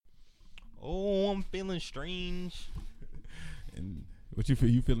Oh, I'm feeling strange. And what you feel?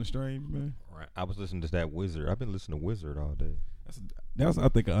 You feeling strange, man? Right. I was listening to that Wizard. I've been listening to Wizard all day. That's I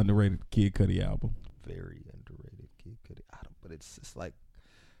think an underrated Kid Cudi album. Very underrated Kid Cudi. But it's just like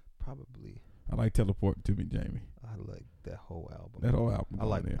probably. I like Teleport to Me, Jamie. I like that whole album. That whole album. I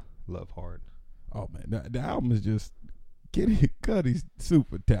like there. Love Hard. Oh man, the album is just Kid Cudi's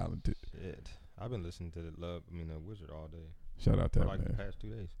super talented. Shit. I've been listening to the Wizard all day. Shout out to For that like man. the past 2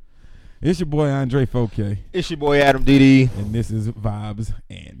 days. It's your boy Andre Fouquet. It's your boy Adam DD. And this is Vibes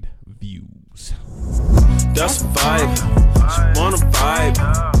and Views. That's a vibe. She wanna vibe.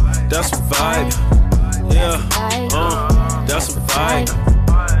 That's a vibe. Yeah. That's a vibe.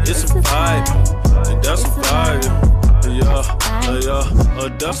 It's a vibe. And that's a vibe.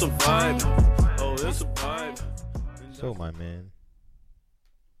 Yeah. That's a vibe. Oh, it's a vibe. So, my man,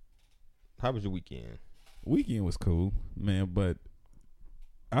 how was your weekend? Weekend was cool, man, but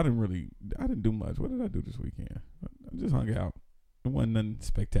I didn't do much. What did I do this weekend? I just hung out. There wasn't nothing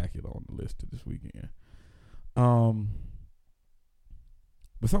spectacular on the list this weekend. But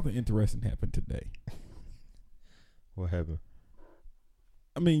something interesting happened today. What happened?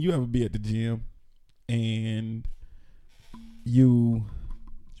 I mean, you ever be at the gym and you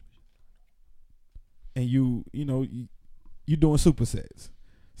doing supersets.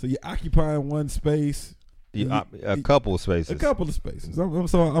 So you're occupying one space. A couple of spaces. A couple of spaces. I'm You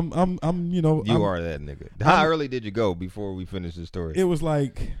are that nigga. How early did you go before we finish the story? It was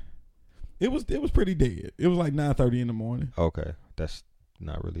like, it was pretty dead. It was like 9:30 in the morning. Okay, that's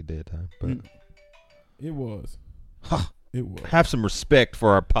not really dead time, but it was. It was. Have some respect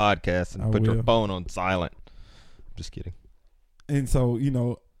for our podcast and put your will. phone on silent. Just kidding. And so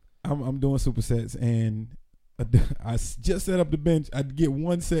I'm doing supersets and I just set up the bench. I get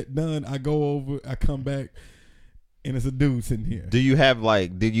one set done. I go over. I come back, and it's a dude sitting here. Do you have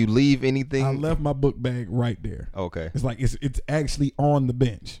did you leave anything? I left my book bag right there. Okay. It's like it's actually on the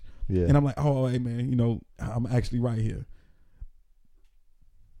bench. Yeah. And I'm like, oh, hey man, I'm actually right here.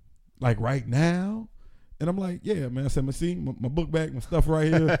 Like right now. And I'm like, yeah, man. I said, my book bag, my stuff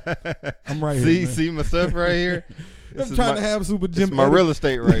right here. I'm right here. See my stuff right here. I'm trying to have super gym. It's my real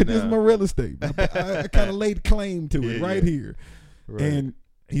estate right now. This is my real estate. I kind of laid claim to it right here. Right. And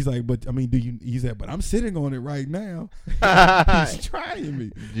he's like, but I mean, he said, but I'm sitting on it right now. He's trying me.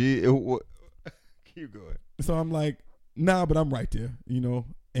 Keep going. So I'm like, nah, but I'm right there,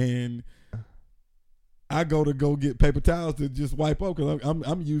 and I go get paper towels to just wipe up because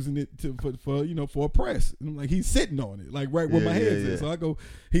I'm using it for a press. And I'm like, he's sitting on it, like right where my head's at. So I go,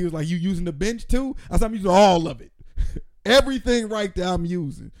 he was like, you using the bench too? I said, I'm using all of it. Everything right there I'm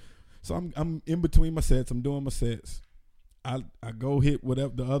using. So I'm in between my sets. I'm doing my sets. I go hit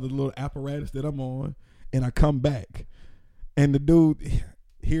whatever the other little apparatus that I'm on, and I come back. And the dude,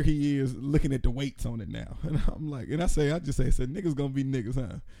 here he is looking at the weights on it now. And I'm like, I just say, niggas gonna be niggas,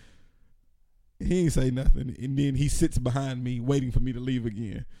 huh? He ain't say nothing. And then he sits behind me waiting for me to leave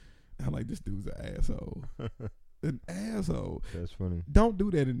again. I'm like, this dude's an asshole. An asshole. That's funny. Don't do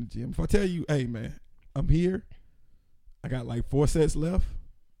that in the gym. If I tell you, hey man, I'm here. I got like 4 sets left.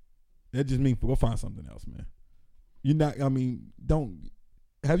 That just means we'll find something else, man.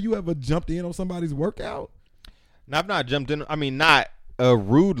 Have you ever jumped in on somebody's workout? No, I've not jumped in. I mean, not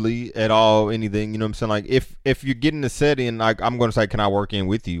rudely at all, anything. You know what I'm saying? Like, if you're getting a set in, like, I'm going to say, can I work in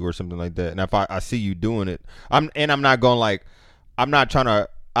with you or something like that? And if I see you doing it, I'm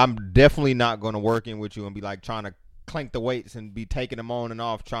definitely not going to work in with you and be like trying to clank the weights and be taking them on and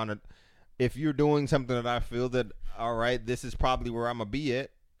off, if you're doing something that I feel that, all right, this is probably where I'm going to be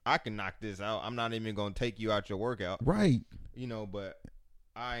at, I can knock this out. I'm not even going to take you out your workout. Right. But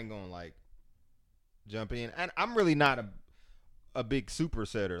I ain't going to, jump in. And I'm really not a big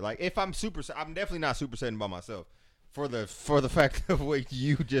supersetter. Like, if I'm I'm definitely not supersetting by myself for the fact of what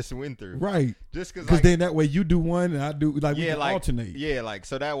you just went through. Right. Just because then that way you do one and I do, we can alternate. Yeah,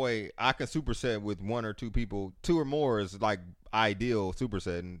 so that way I can superset with 1 or 2 people. 2 or more is ideal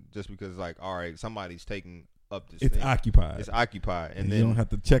supersetting, just because all right, somebody's taking up this It's thing. occupied. It's occupied. And you then don't have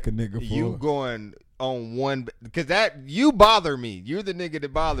to check a nigga for you going on one, because you bother me. You're the nigga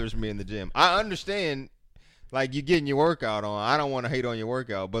that bothers me in the gym. I understand. You're getting your workout on. I don't want to hate on your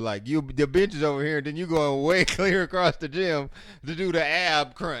workout, but the bench is over here, and then you going way clear across the gym to do the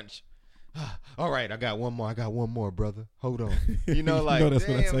ab crunch. All right, I got one more, brother. Hold on. That's what I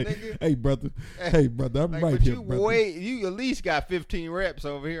say. Nigga. Hey, brother, I'm right here, brother. You at least got 15 reps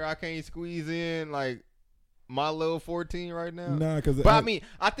over here. I can't squeeze in my little 14 right now. Nah, because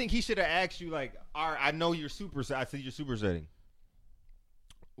I think he should have asked you all right, I know you're I see you're supersetting.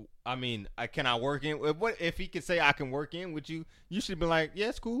 I mean, can I work in? What if he could say I can work in with you? You should be like, yeah,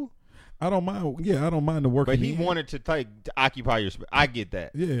 it's cool. I don't mind. Yeah, I don't mind the work. But he wanted to occupy your space. I get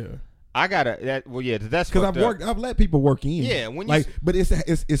that. Yeah. I gotta that. Well, yeah, that's because I've let people work in. Yeah, when you like, but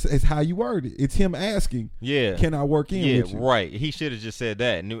it's how you word it. It's him asking. Yeah, can I work in? Yeah, with you? Right. He should have just said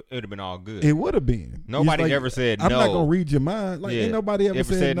that, and it would have been all good. It would have been. Nobody ever said no. I'm not gonna read your mind. Like, ain't nobody ever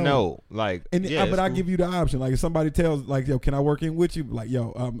said no. Like, and but I give you the option. Like, if somebody tells, like, yo, can I work in with you? Like,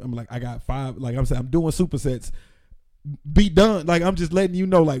 yo, I'm like, I got 5. Like, I'm saying, I'm doing supersets. Be done. Like, I'm just letting you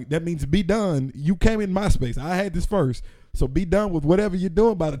know. Like, that means be done. You came in my space. I had this first. So be done with whatever you're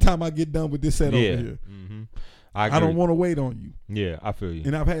doing by the time I get done with this set over here. Mm-hmm. I don't want to wait on you. Yeah, I feel you.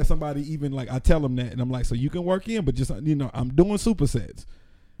 And I've had somebody even like, I tell them that, and I'm like, so you can work in, but just, you know, I'm doing supersets.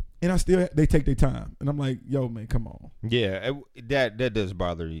 And they take their time. And I'm like, yo, man, come on. Yeah, that does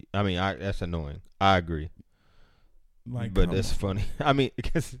bother you. I mean, that's annoying. I agree. Like, but that's funny. I mean,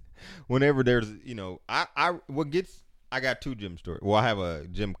 because whenever there's, you know, I got 2 gym stories. Well, I have a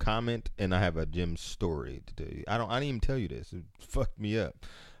gym comment and I have a gym story to tell you. I didn't even tell you this. It fucked me up.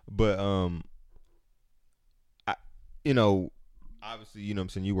 But you know, obviously, you know what I'm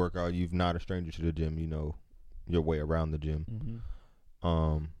saying, you work out, you're not a stranger to the gym, you know your way around the gym.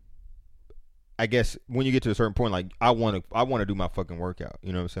 Mm-hmm. I guess when you get to a certain point, like I want to do my fucking workout.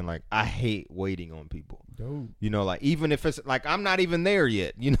 You know what I'm saying? Like, I hate waiting on people. Dude. You know, like, even if it's like I'm not even there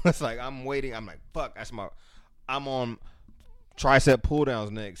yet. You know, it's like I'm waiting. I'm like, fuck, I'm on tricep pull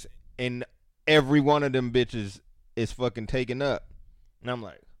downs next, and every one of them bitches is fucking taken up. And I'm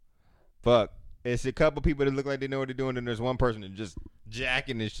like, fuck. It's a couple people that look like they know what they're doing, and there's one person that just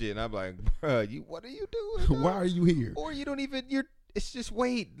jacking this shit. And I'm like, bruh, what are you doing? Why are you here? Or you don't even, it's just,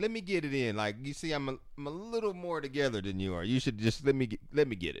 wait, let me get it in. Like, you see, I'm a little more together than you are. You should just let me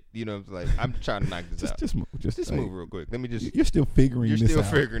get it. You know, it's like, I'm trying to knock this out. Just move real quick. Let me just. You're still figuring this out. You're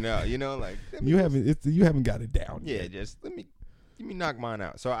still figuring out. You know, like, you haven't got it down. Yeah, yet. just let me knock mine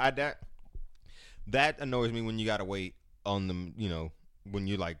out. So that annoys me when you gotta wait on them. You know, when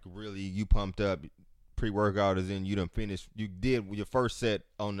you're like really you pumped up, pre-workout is in, you done finished. You did your first set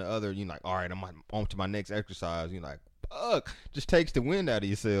on the other. You're like, all right, I'm on to my next exercise. You're like, fuck, just takes the wind out of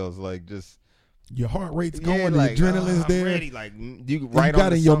your cells. Like, just your heart rate's going, like, the adrenaline's there. Ready. Like, you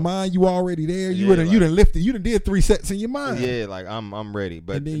got in your mind, you already there. You done lifted. You done did 3 sets in your mind. Yeah, like I'm ready.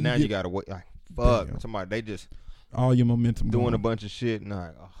 But now you gotta wait. Like, fuck, somebody, they just all your momentum doing a bunch of shit. And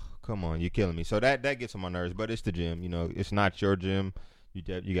like, oh, come on, you're killing me. So that gets on my nerves. But it's the gym. You know, it's not your gym.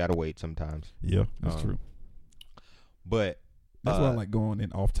 You gotta wait sometimes. Yeah, that's true. But that's why I like going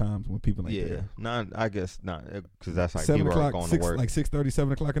in off times when people ain't there. I guess not, because that's like 7 people o'clock, are going to work. Like 6:30,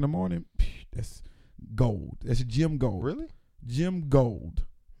 7 o'clock in the morning. That's gold. That's gym gold. Really? Gym gold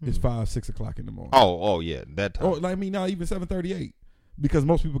is 5, 6 o'clock in the morning. Oh yeah, that time. Oh, like, I mean, now even 7:38, because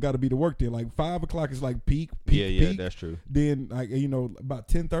most people got to be to work there. Like 5 o'clock is like peak. Yeah, that's true. Then, like, you know, about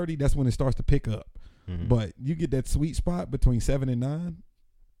 10:30, that's when it starts to pick up. Mm-hmm. But you get that sweet spot between 7 and 9.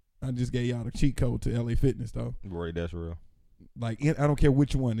 I just gave y'all the cheat code to LA Fitness, though. Right, that's real. Like, I don't care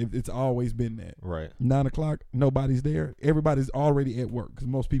which one. It's always been that. Right. 9 o'clock, nobody's there. Everybody's already at work because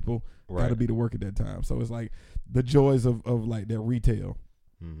most people got to be to work at that time. So it's like the joys of like that retail.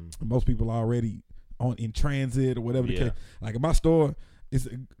 Mm-hmm. Most people are already in transit or whatever the case. Like, in my store,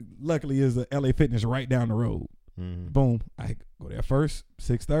 luckily is a LA Fitness right down the road. Mm-hmm. Boom. I go there first,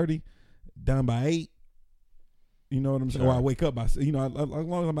 6:30, done by 8. You know what I'm saying? Or I wake up by, you know, as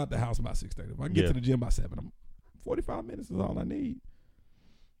long as I'm out the house by 6:30. If I get to the gym by 7, 45 minutes is all I need.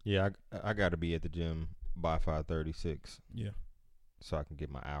 Yeah, I got to be at the gym by 5:36. Yeah. So I can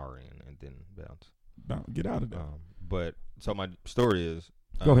get my hour in and then bounce. Get out of there. But so my story is.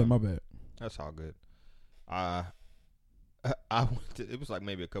 Go ahead, my bad. That's all good. I went to, it was like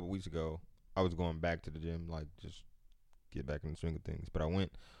maybe a couple weeks ago. I was going back to the gym, like just get back in the swing of things. But I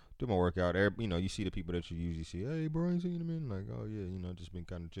went. Do my workout. You know, you see the people that you usually see. Hey, bro, I ain't seen them in. Like, oh yeah, you know, just been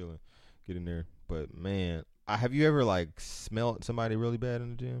kind of chilling, get in there. But man, have you ever like smelled somebody really bad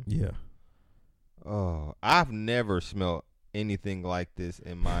in the gym? Yeah. Oh, I've never smelled anything like this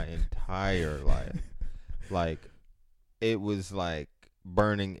in my entire life. Like, it was like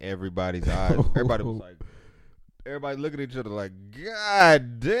burning everybody's eyes. Everybody was like, everybody looking at each other like,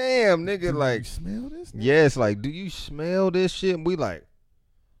 God damn, nigga, like, you smell this? Nigga? Yes, like, do you smell this shit? And we like.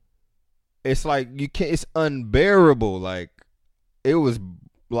 It's like you can't. It's unbearable. Like, it was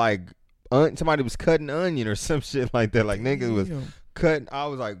like somebody was cutting onion or some shit like that. Like, niggas was cutting. I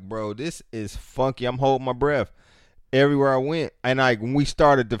was like, bro, this is funky. I'm holding my breath everywhere I went. And like when we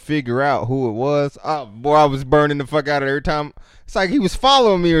started to figure out who it was, boy, I was burning the fuck out of it every time. It's like he was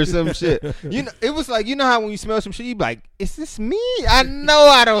following me or some shit. You know, it was like, you know how when you smell some shit, you be like, is this me? I know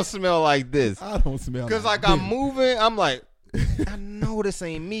I don't smell like this. I don't smell. Because like I'm moving, I'm like. I know know this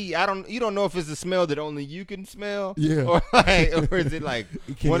ain't me. You don't know if it's a smell that only you can smell. Yeah. Or is it like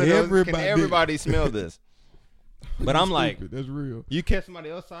one of those? Can everybody smell this? But I'm like, that's real. You catch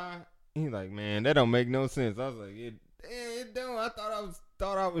somebody outside, he's like, man, that don't make no sense. I was like, it don't. I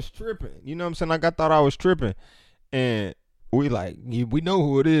thought I was tripping. You know what I'm saying? Like I thought I was tripping, and we know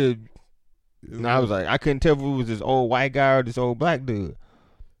who it is. And I was like, I couldn't tell if it was this old white guy or this old black dude.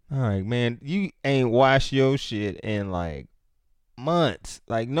 I'm like, man, you ain't washed your shit in like months.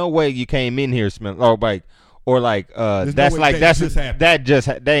 Like, no way you came in here smelling. There ain't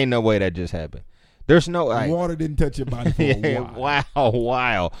no way that just happened. There's no water didn't touch your body for a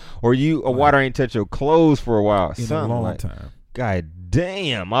while. Or water ain't touch your clothes for a while. In a long time. God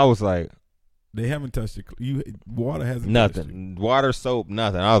damn. I was like, they haven't touched water hasn't nothing. Water, soap,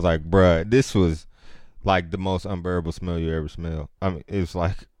 nothing. I was like, bruh, this was like the most unbearable smell you ever smelled. I mean, it was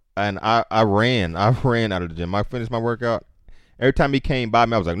like, and I ran out of the gym. I finished my workout. Every time he came by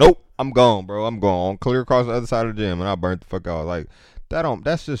me, I was like, nope, I'm gone, bro. I'm gone. Clear across the other side of the gym, and I burnt the fuck out. Like,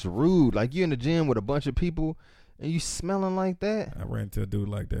 that's just rude. Like, you in the gym with a bunch of people and you smelling like that. I ran into a dude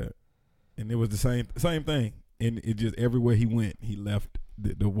like that, and it was the same thing. And it just, everywhere he went, he left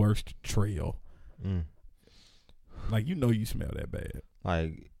the worst trail. Like, you smell that bad.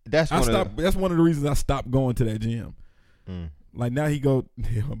 Like, that's one of the reasons I stopped going to that gym. Like, now he go,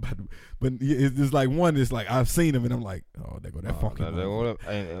 but it's just like one. It's like I've seen him and I'm like, oh, there go that fucking.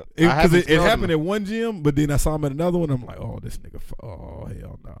 Because it happened at one gym, but then I saw him at another one. I'm like, oh, this nigga. Oh,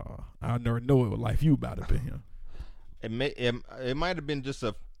 hell no! I never know it was like you about it been him. It might have been just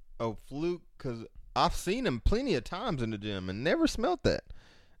a fluke, because I've seen him plenty of times in the gym and never smelt that.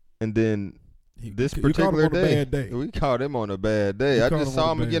 And then this particular day, we caught him on a bad day. I just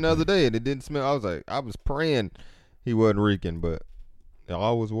saw him again the other day and it didn't smell. I was like, I was praying he wasn't reeking, but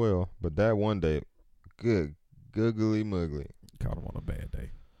all was well. But that one day, googly muggly. Caught him on a bad day.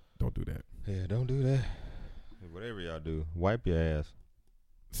 Don't do that. Yeah, don't do that. Whatever y'all do, wipe your ass.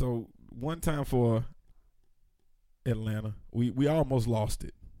 So one time for Atlanta, we almost lost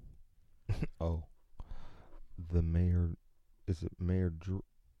it. Oh, the mayor, is it Mayor Drew?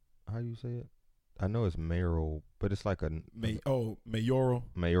 How you say it? I know it's mayoral, but it's like a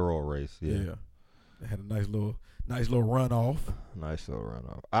mayoral race. Yeah. They had a nice little runoff. Nice little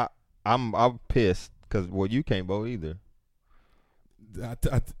runoff. I'm pissed because you can't vote either.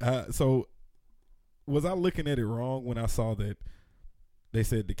 So was I looking at it wrong when I saw that they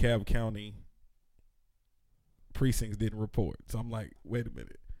said DeKalb County precincts didn't report? So I'm like, wait a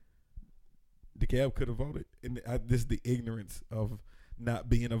minute. DeKalb could have voted, and this is the ignorance of not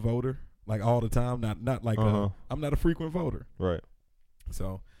being a voter like all the time. Not like I'm not a frequent voter, right?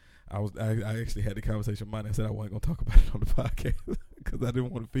 So I actually had the conversation with mine. I said I wasn't gonna talk about it on the podcast because I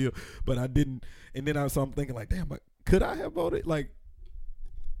didn't want to feel, but I didn't. And then I'm thinking like, damn, could I have voted? Like,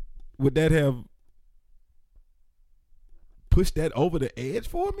 would that have pushed that over the edge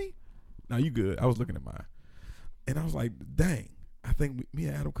for me? No, you good. I was looking at mine, and I was like, dang. I think me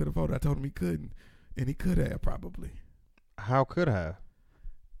and Adam could have voted. I told him he couldn't, and he could have probably. How could I?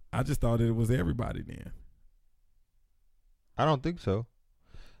 I just thought it was everybody then. I don't think so.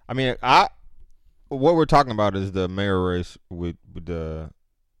 I mean, what we're talking about is the mayor race with the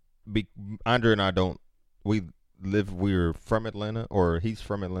Andre and I don't. We're from Atlanta, or he's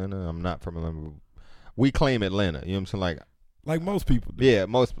from Atlanta. I'm not from Atlanta. We claim Atlanta. You know what I'm saying? Like most people do. Yeah,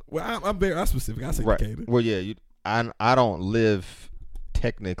 most. Well, I'm very specific. I say right. Decatur. Well, yeah, I don't live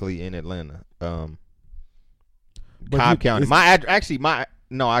technically in Atlanta. Cobb County. I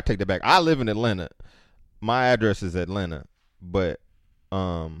take that back. I live in Atlanta. My address is Atlanta, but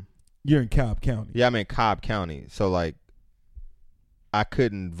you're in Cobb County. Yeah, I'm in Cobb County. So like, I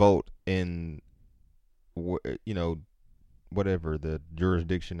couldn't vote in, whatever the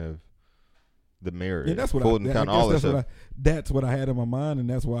jurisdiction of the mayor. Yeah, that's what Fulton County, all that's what I had in my mind, and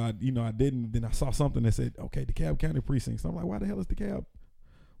that's why I didn't. Then I saw something that said, okay, DeKalb County precinct. So I'm like, why the hell is DeKalb?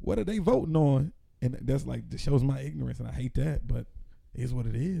 What are they voting on? And that's like, that shows my ignorance, and I hate that, but it is what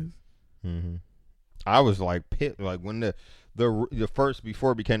it is. Mm-hmm. I was like pissed, like when the first,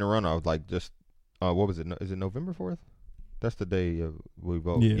 before it became the runoff, I was like, just what was it? Is it November 4th? That's the day we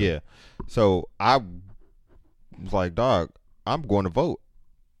vote. Yeah. So I was like, dog, I'm going to vote.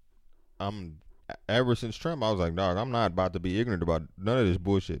 Ever since Trump, I was like, dog, I'm not about to be ignorant about none of this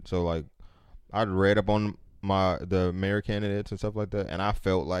bullshit. So like, I read up on the mayor candidates and stuff like that, and I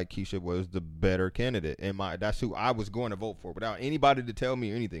felt like Keisha was the better candidate. That's who I was going to vote for, without anybody to tell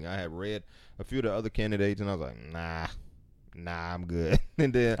me anything. I had read a few of the other candidates, and I was like, nah, I'm good.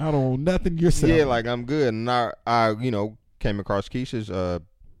 And then I don't know nothing yourself. Yeah, like I'm good. And I came across Keisha's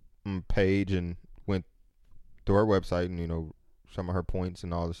page and went to her website and some of her points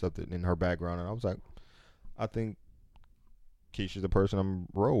and all the stuff that in her background, and I was like, I think Keisha's the person I'm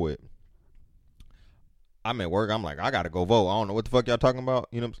roll with. I'm at work. I'm like, I gotta go vote. I don't know what the fuck y'all talking about.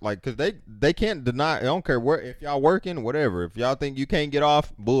 You know, like, cause they can't deny. I don't care where, if y'all working, whatever. If y'all think you can't get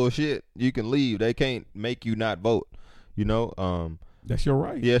off, bullshit, you can leave. They can't make you not vote. You know, that's your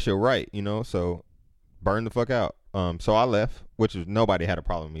right. Yeah, that's your right. You know, so burn the fuck out. So I left, which was nobody had a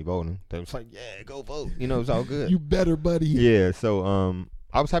problem with me voting. They was like, yeah, go vote. You know, it's all good. You better, buddy. Yeah. So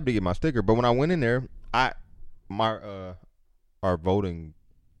I was happy to get my sticker, but when I went in there, our voting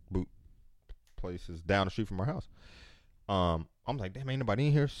booth place is down the street from our house. I'm like, damn, ain't nobody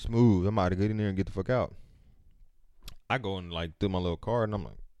in here. Smooth. I'm about to get in there and get the fuck out. I go and like do my little card, and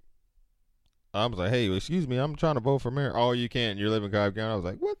I was like, hey, excuse me, I'm trying to vote for mayor. Oh, you can't. You're living in Cobb County. I was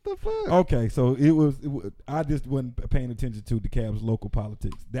like, what the fuck? Okay, so it was I just wasn't paying attention to DeKalb's local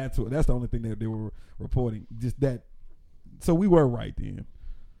politics. That's the only thing that they were reporting. Just that. So we were right then.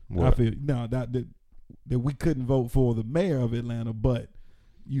 What? I feel that we couldn't vote for the mayor of Atlanta, but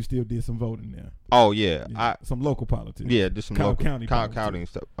you still did some voting there. Oh yeah, some local politics. Yeah, just some Cobb local County Cobb County and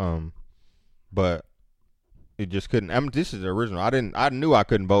stuff. But it just couldn't. I mean, this is the original. I knew I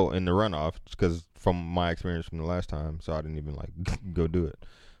couldn't vote in the runoff because from my experience from the last time, so I didn't even like go do it.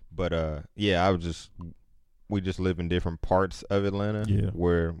 But yeah, we just live in different parts of Atlanta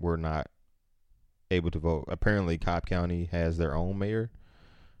where we're not able to vote. Apparently, Cobb County has their own mayor.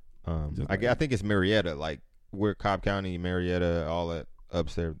 I think it's Marietta. Like we're Cobb County, Marietta, all that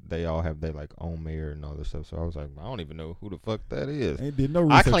upstairs. They all have their like own mayor and all this stuff. So I was like, I don't even know who the fuck that is.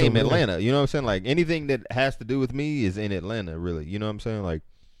 I claim Atlanta. You know what I'm saying? Like anything that has to do with me is in Atlanta. Really, you know what I'm saying? Like,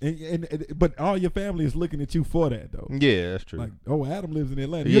 but all your family is looking at you for that though. Yeah, that's true. Like, oh, Adam lives in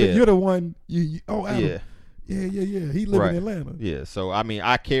Atlanta. Yeah. You're the one. Oh, Adam. Yeah. He lives in Atlanta. Yeah. So I mean,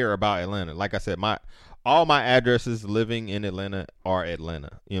 I care about Atlanta. Like I said, all my addresses living in Atlanta are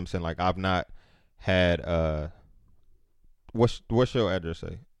Atlanta. You know what I'm saying? Like I've not had what's your address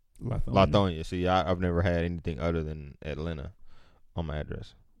say? Lithonia. See, I've never had anything other than Atlanta on my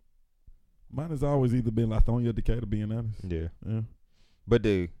address. Mine has always either been Lithonia or Decatur, being honest. Yeah. Yeah. But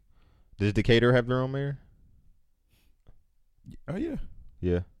does Decatur have their own mayor? Oh yeah.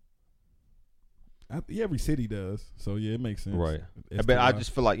 Yeah. Every city does. So yeah, it makes sense. Right. But I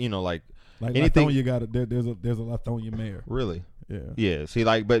just feel like, you know, like anything you got there's a Lithonia mayor. Really? Yeah. Yeah. See,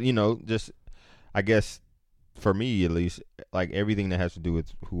 like, but you know, just I guess for me at least, like everything that has to do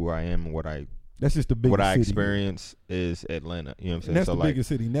with who I am and that's just the biggest what I city, experience is Atlanta. You know what I'm saying? And that's so the biggest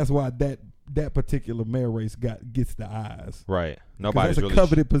city, and that's why that particular mayor race gets the eyes. Right. Nobody's that's a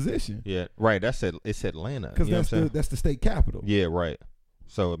coveted position. Yeah. Right. It's Atlanta. Because that's the state capital. Yeah. Right.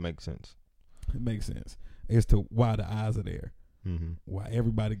 So it makes sense. It makes sense as to why the eyes are there. Mm-hmm. Why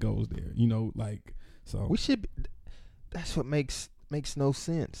everybody goes there. You know, like so. We should. That's what makes no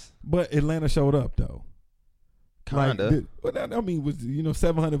sense. But Atlanta showed up though. Kinda. Like, I mean, was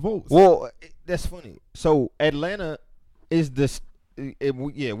 700 votes. Well, that's funny. So Atlanta is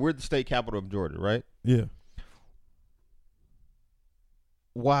we're the state capital of Georgia, right? Yeah.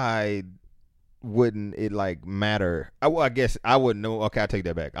 Why wouldn't it like matter? I guess I wouldn't know. Okay, I take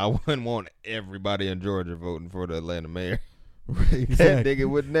that back. I wouldn't want everybody in Georgia voting for the Atlanta mayor. Exactly. That nigga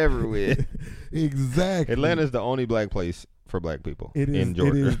would never win. Exactly. Atlanta's the only black place for black people in It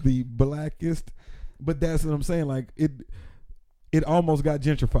Georgia. is the blackest. But that's what I'm saying. Like it almost got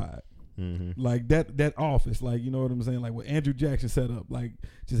gentrified. Mm-hmm. Like that office. Like, you know what I'm saying? Like what Andrew Jackson set up. Like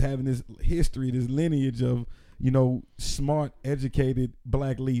just having this history, this lineage of smart, educated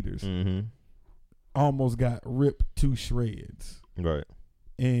black leaders. Mm-hmm. Almost got ripped to shreds. Right.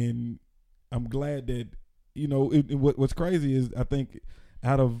 And I'm glad that what's crazy is I think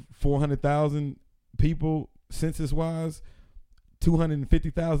out of 400,000 people census wise,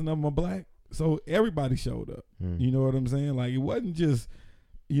 250,000 of them are black. So everybody showed up. You know what I'm saying? Like it wasn't just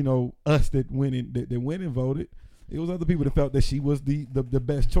us that went and voted. It was other people that felt that she was the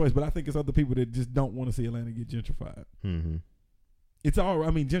best choice. But I think it's other people that just don't want to see Atlanta get gentrified. Mm-hmm. It's all.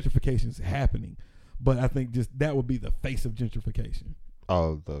 I mean, gentrification is happening, but I think just that would be the face of gentrification.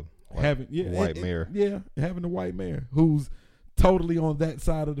 Oh, the white mayor. Having a white mayor who's totally on that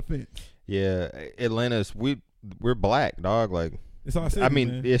side of the fence. Yeah, Atlanta's we're black, dog. Like it's our city,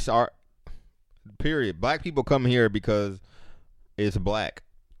 man. It's our period. Black people come here because it's black.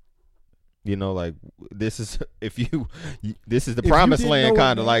 Like this is this is the promised land,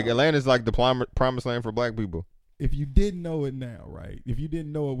 kind of like Atlanta's like the promised land for black people. If you didn't know it now, right? If you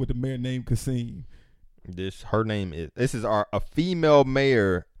didn't know it with the mayor named Kasim, this is a female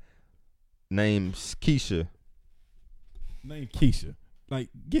mayor named Keisha. Named Keisha. Like,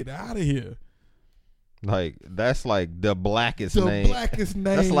 get out of here. Like that's like the blackest The name. blackest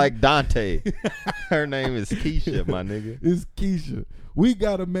name. That's like Dante. Her name is Keisha, my nigga. It's Keisha. We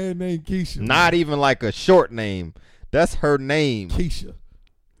got a man named Keisha. Not even like a short name. That's her name. Keisha.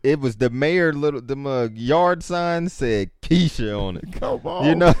 It was the mayor the yard sign said Keisha on it. Come on.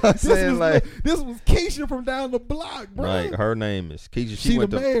 You know what I'm saying? This was Keisha from down the block, bro. Like her name is Keisha. She went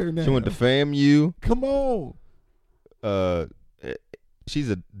the to mayor now. She went to FAMU. Come on.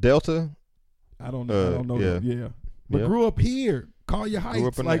 She's a Delta. I don't know. Yeah. But Yeah. grew up here. Collier Heights. Grew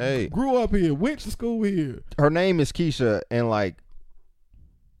up in like the A. grew up here. Went to school here. Her name is Keisha, and like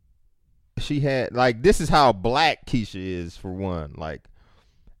she had like this is how black Keisha is for one. Like,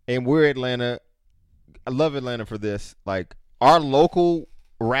 and we're Atlanta. I love Atlanta for this. Like our local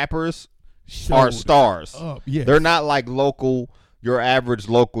rappers are Showed stars. up. Yes. They're not like your average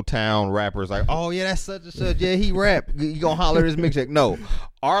local town rappers. Like, oh yeah, that's such and such. Yeah, he rap. You gonna holler his mixtape? No,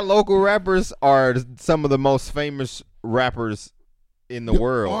 our local rappers are some of the most famous rappers in the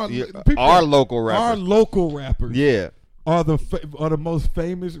world. Our local rappers. Our local rappers. Yeah. Are the most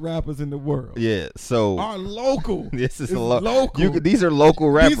famous rappers in the world. Yeah, so our local. This is local. These are local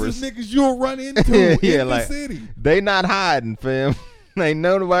rappers. These are niggas you'll run into in like, the city. They not hiding, fam. Ain't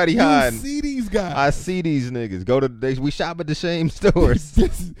nobody hiding. You see these guys. I see these niggas. We shop at the same stores.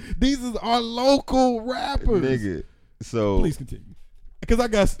 These is our local rappers, nigga. So please continue, because I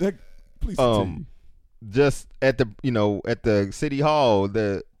got. Please continue. Just at the city hall,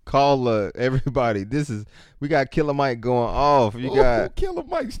 the call everybody. We got Killer Mike going off. You got Killer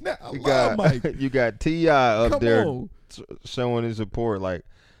Mike. Mike. You got T.I. up Come there on. showing his support. Like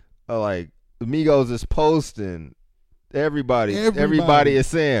Migos is posting. Everybody is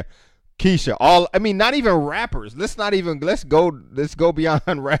saying Keisha. Not even rappers. Let's go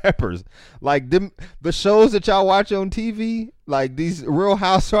beyond rappers. Like the shows that y'all watch on TV, like these Real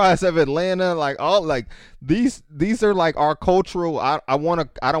Housewives of Atlanta, these are like our cultural. I don't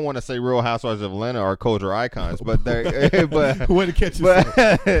want to say Real Housewives of Atlanta are cultural icons, but they way to catch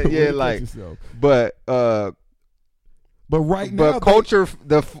yourself. But right now, culture,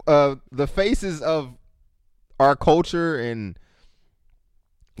 the faces of our culture and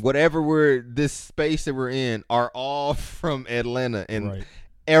whatever this space that we're in are all from Atlanta, and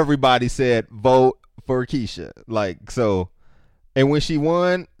everybody said vote for Keisha. Like, so, and when she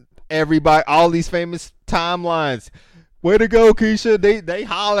won, everybody, all these famous timelines, way to go, Keisha. They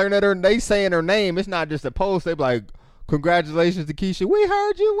hollering at her and they saying her name. It's not just a post. They be like, congratulations to Keisha. We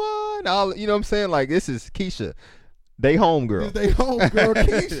heard you won. All, you know what I'm saying? Like, this is Keisha. They homegirl.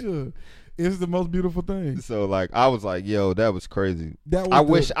 Keisha. It's the most beautiful thing. So like I was like, yo, that was crazy.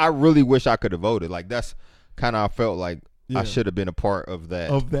 I really wish I could have voted. Like that's kind of I felt like I should have been a part of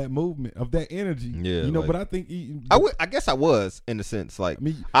that movement, of that energy. Yeah, you know. But I think I guess I was in a sense. Like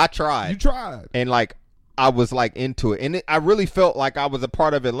I tried. You tried, and like I was like into it, and I really felt like I was a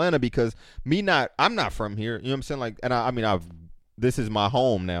part of Atlanta because I'm not from here. You know what I'm saying? Like, and this is my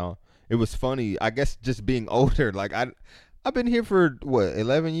home now. It was funny, I guess, just being older. Like I've been here for what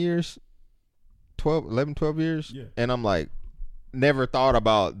 11 years. 12 years, and I'm like, never thought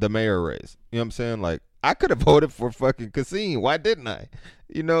about the mayor race. You know what I'm saying? Like, I could have voted for fucking Kasim. Why didn't I?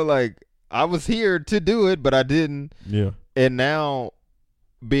 You know, like, I was here to do it, but I didn't. Yeah. And now,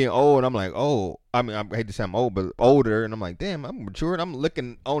 being old, I'm like, I hate to say I'm old, but older, and I'm like, damn, I'm mature, and I'm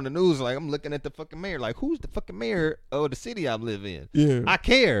looking on the news, like, I'm looking at the fucking mayor, like, who's the fucking mayor of the city I live in? Yeah. I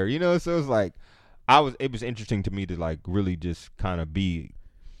care, you know? So it's like, it was interesting to me to, like, really just kind of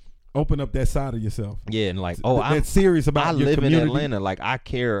open up that side of yourself. Yeah, and like, I'm serious about your community. in Atlanta. Like, I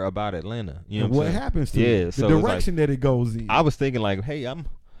care about Atlanta. You know what happens to you? The direction that it goes in. I was thinking like, hey, I'm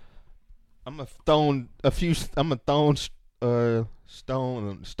a stone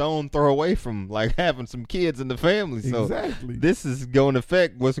throw away from like having some kids in the family. So exactly. This is going to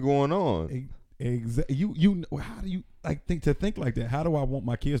affect what's going on. Exactly. How do you think like that? How do I want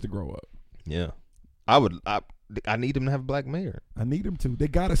my kids to grow up? Yeah, I need them to have a black mayor. I need them to. They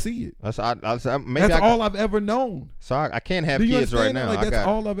gotta see it. That's all I've ever known. So I can't have kids right now. Like, that's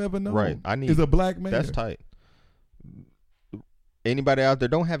all I've ever known. Right. Is a black mayor. That's tight. Anybody out there,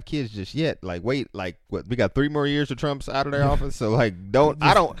 don't have kids just yet. Like, wait, like what? We got 3 more years of Trump's out of their office. So like, don't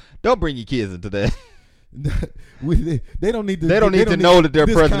bring your kids into that. They don't need to. They don't need to know that their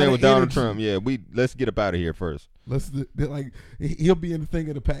president was Donald Trump. Yeah, let's get up out of here first. He'll be in the thing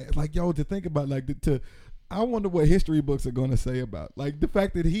of the past. Like, yo, to think about I wonder what history books are going to say about like the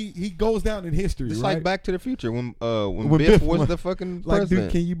fact that he goes down in history. It's right? like Back to the Future when Biff was the fucking president.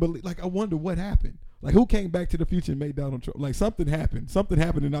 Dude, can you believe? Like, I wonder what happened. Like, who came back to the future and made Donald Trump? Like, something happened. Something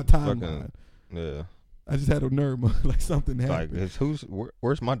happened in our timeline. Yeah. I just had a nerve like something Like, happened.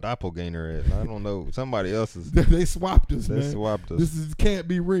 where's my doppelganger at? I don't know. Somebody else's. They swapped us, They man. swapped us. This can't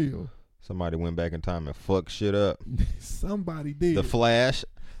be real. Somebody went back in time and fucked shit up. Somebody did. The Flash.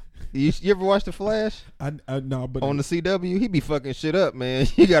 You ever watch The Flash? I no, but On the CW, he be fucking shit up, man.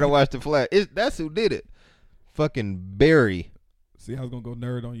 You gotta watch The Flash. That's who did it. Fucking Barry. see, I was gonna go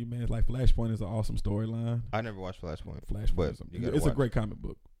nerd on you, man. Like Flashpoint is an awesome storyline. I never watched Flashpoint. Flashpoint, But is you gotta it's a watch great comic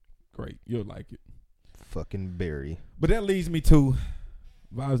book. Great, you'll like it. Fucking Barry. But that leads me to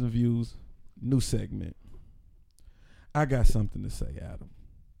Vibes and Views, new segment. I got something to say, Adam.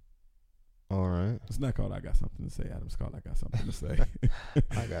 All right. It's not called I got something to say, Adam. It's called I got something to say.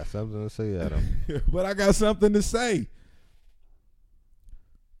 I got something to say, Adam. But I got something to say.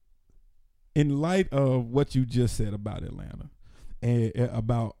 In light of what you just said about Atlanta and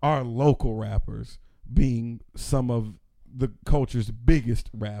about our local rappers being some of the culture's biggest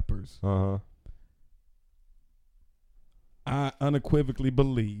rappers, Uh-huh. I unequivocally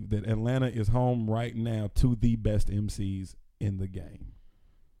believe that Atlanta is home right now to the best MCs in the game,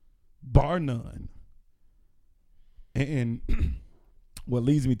 bar none. And what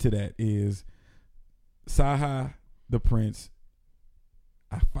leads me to that is Saha the Prince.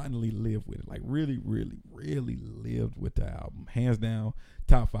 I finally lived with it, like really, really, really lived with the album. Hands down,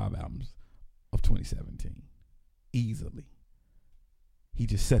 top 5 albums of 2017, easily. He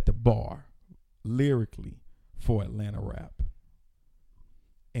just set the bar lyrically for Atlanta rap.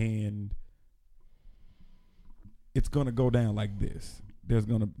 And it's gonna go down like this. There's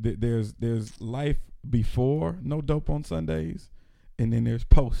life before No Dope on Sundays, and then there's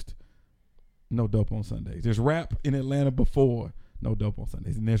post No Dope on Sundays. There's rap in Atlanta before No Dope on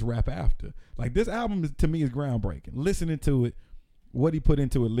Sundays, and there's rap after. Like, this album to me is groundbreaking. Listening to it, what he put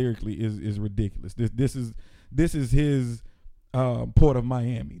into it lyrically is ridiculous. This is his Port of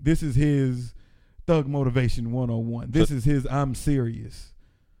Miami. This is his Thug Motivation 101. This is his I'm Serious.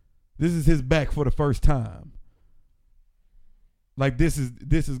 This is his Back for the First Time. Like, this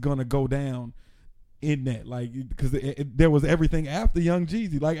is gonna go down in that, like, because there was everything after Young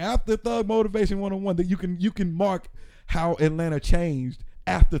Jeezy, like after Thug Motivation 101, that you can mark how Atlanta changed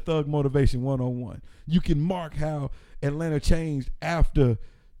after Thug Motivation 101. You can mark how Atlanta changed after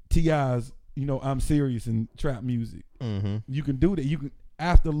T.I.'s, I'm Serious and trap music. Mm-hmm. You can do that. You can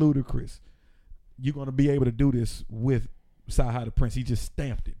after Ludacris. You're gonna be able to do this with Saha the Prince. He just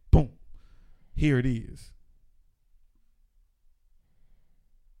stamped it. Boom. Here it is.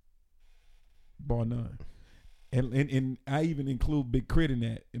 Bar none. And I even include Big Crit in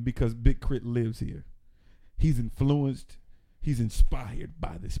that because Big Crit lives here. He's influenced. He's inspired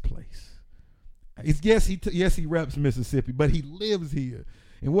by this place. Yes, he reps Mississippi, but he lives here.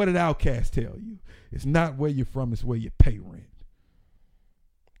 And what did Outkast tell you? It's not where you're from, it's where you pay rent.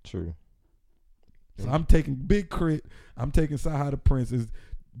 True. So I'm taking Big Crit. I'm taking Saha the Prince.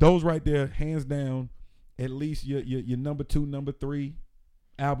 Those right there, hands down, at least your number 2, number 3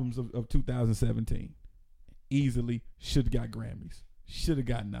 albums of 2017. Easily should have got Grammys. Should have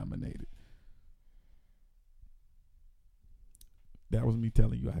got nominated. That was me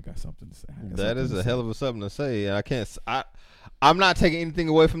telling you I got something to say. That is a hell of a something to say. And I'm not taking anything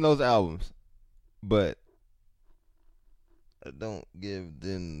away from those albums, but I don't give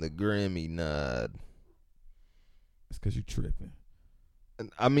them the Grammy nod. It's because you're tripping.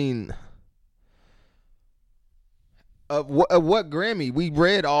 I mean, what Grammy? We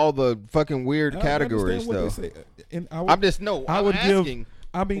read all the fucking weird categories, though. And I'm asking.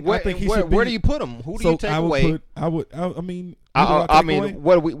 I mean, Where, I think he where, should be. where do you put them? Who do you take away? I mean,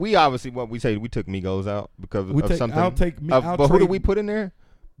 What we obviously what we say we took Migos out because of something. But who do we put in there?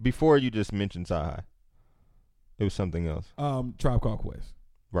 Before you just mentioned Saha, it was something else. Tribe Called Quest.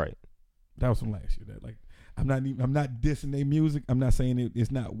 Right. That was from last year. That, like, I'm not dissing their music. I'm not saying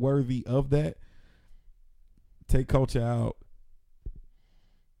it's not worthy of that. Take Culture out.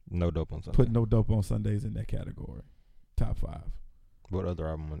 No Dope on Sundays. Put No Dope on Sundays in that category. Top 5. What other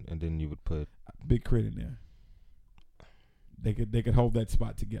album? And then you would put Big Crit in there. They could hold that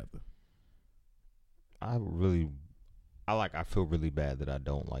spot together. I feel really bad that I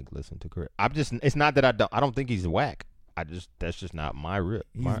don't listen to Crit. It's not that I don't think he's whack. That's just not my rip.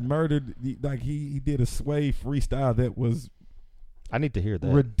 He's murdered. He did a Sway freestyle that was. I need to hear that.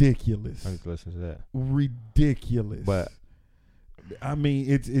 Ridiculous. I need to listen to that. Ridiculous. But I mean,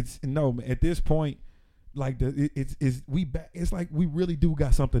 it's no, at this point, like it's like we really do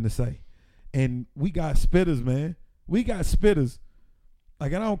got something to say, and we got spitters, man. We got spitters.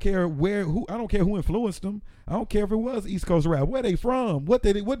 Like, I don't care who influenced them. I don't care if it was East Coast rap. Where they from? What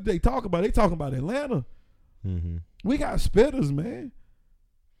did they talk about? They talking about Atlanta. Mm-hmm. We got spitters, man.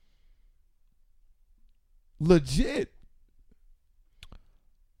 legit.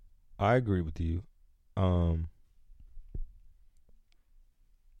 I agree with you. I'm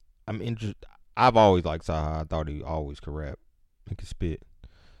interested. I've always liked Saha. I thought he always could rap. He could spit.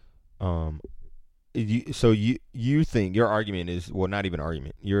 So you think your argument is, well, not even an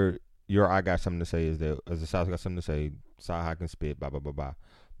argument. Your I got something to say is that as the South got something to say, Saha can spit, blah blah blah blah.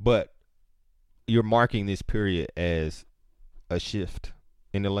 But you're marking this period as a shift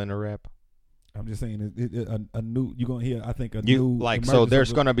in Atlanta rap. I'm just saying a new. You're gonna hear. I think a You new. like so.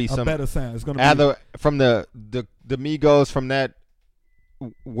 There's gonna be some better sound. It's gonna either from the Migos from that,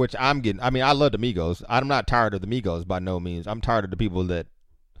 which I'm getting. I mean, I love the Migos. I'm not tired of the Migos by no means. I'm tired of the people that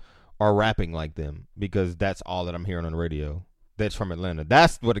are rapping like them because that's all that I'm hearing on the radio. That's from Atlanta.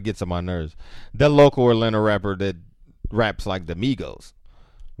 That's what it gets on my nerves. The local Atlanta rapper that raps like the Migos.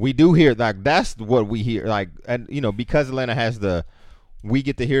 We do hear like that's what we hear. Like, and you know, because Atlanta has we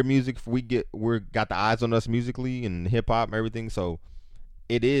get to hear music. We're got the eyes on us musically and hip hop and everything. So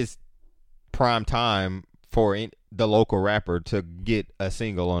it is prime time for the local rapper to get a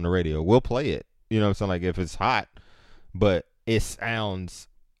single on the radio. We'll play it. You know what I'm saying? Like if it's hot, but it sounds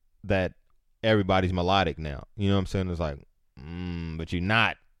that everybody's melodic now. You know what I'm saying? It's like, but you're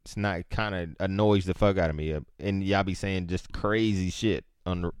not. It's not. Kind of annoys the fuck out of me. And y'all be saying just crazy shit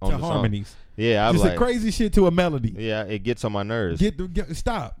on the harmonies. Song. Yeah, I'm just like, a crazy shit to a melody. Yeah, it gets on my nerves.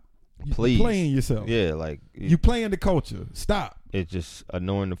 Stop. Please. You're playing yourself. Yeah, like you playing the culture. Stop. It's just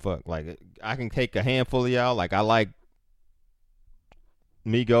annoying the fuck. Like I can take a handful of y'all. Like I like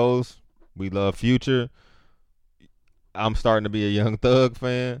Migos. We love Future. I'm starting to be a Young Thug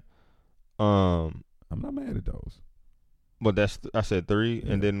fan. I'm not mad at those. But I said 3,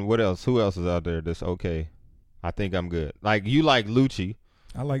 yeah. And then what else? Who else is out there that's okay? I think I'm good. Like you like Lucci.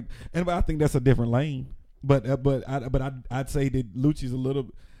 But I think that's a different lane. But I'd say that Lucci's a little.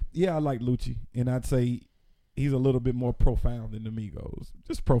 Yeah, I like Lucci, and I'd say he's a little bit more profound than the Migos.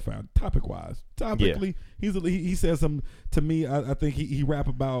 Just profound, topic wise. Topically, yeah. He says some to me. I think he rap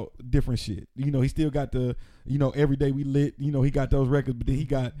about different shit. You know, he still got the every day we lit. You know, he got those records, but then he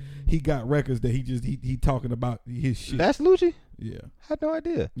got records that he talking about his shit. That's Lucci? Yeah, I had no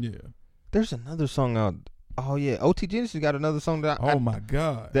idea. Yeah, there's another song out. Oh yeah, OT Genesis got another song that. My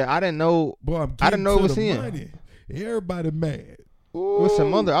god, that I didn't know. Boy, I didn't know it was him. Everybody mad. With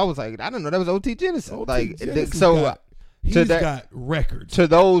some other, I was like, I didn't know that was OT Genesis. Genesis so he's got records. In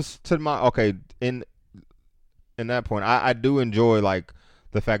that point, I do enjoy like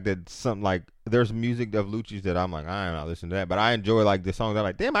the fact that some like there's music of Lucci's that I'm like, I am not listening to that, but I enjoy like the songs. I'm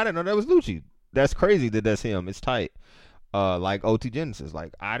like, damn, I didn't know that was Lucci. That's crazy that that's him. It's tight. Like OT Genesis,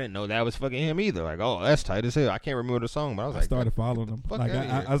 like I didn't know that was fucking him either. Like, oh, that's tight as hell. I can't remember the song, but I started following him. Like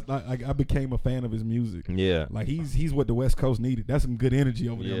I became a fan of his music. Yeah, like he's what the West Coast needed. That's some good energy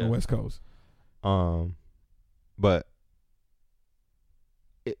over there on the West Coast. But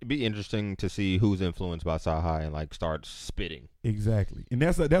it'd be interesting to see who's influenced by Saha and like start spitting. Exactly, and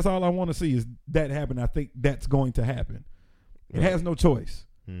that's all I want to see is that happen. I think that's going to happen. It has no choice.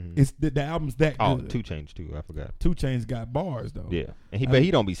 Mm-hmm. It's the album's that good. 2 Chainz too. I forgot. 2 Chainz got bars though. Yeah, and he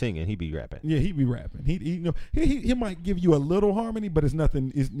don't be singing. He be rapping. Yeah, he be rapping. He might give you a little harmony, but it's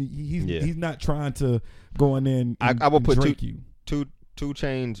nothing. He's not trying to go in there and I will put drink you. 2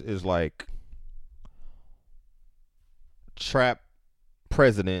 Chainz is like trap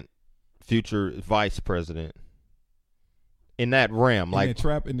president, Future vice president in that realm, in like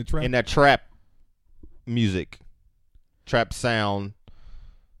that trap music, trap sound.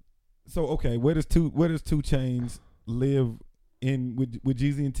 So okay, where does 2 Chainz live in with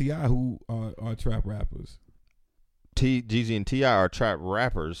Jeezy and T.I. who are trap rappers? Jeezy and T.I. are trap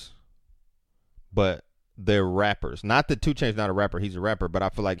rappers, but they're rappers. Not that 2 Chainz not a rapper, he's a rapper, but I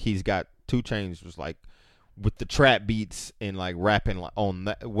feel like he's got 2 Chainz was like with the trap beats and like rapping on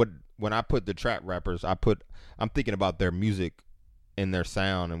that. When I put the trap rappers, I'm thinking about their music and their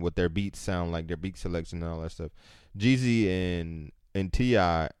sound and what their beats sound like, their beat selection and all that stuff. Jeezy and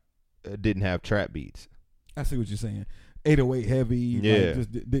T.I. didn't have trap beats. I see what you're saying. 808 heavy. Yeah.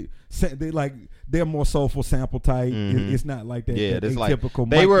 They're more soulful sample type. Mm-hmm. It's not like that. Yeah, it's typical.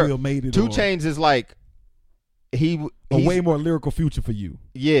 Mike Will made it. 2 Chainz is like he's a way more lyrical Future for you.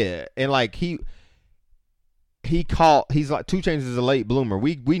 Yeah, and like he's like 2 Chainz is a late bloomer.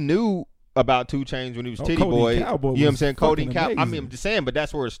 We knew about 2 Chainz when he was Titty Boy. You know what I'm saying? Codeine Cowboy. I mean, I'm just saying, but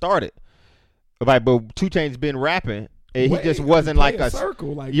that's where it started. But 2 Chainz been rapping. And he just wasn't like a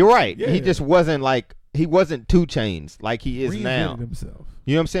circle. Like, you're right. Yeah. He just wasn't like he wasn't 2 Chainz like he is now. Himself.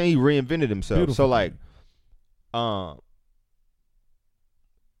 You know what I'm saying? He reinvented himself. Beautiful. So like,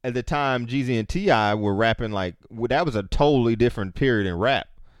 at the time, Jeezy and T.I. were rapping like that was a totally different period in rap.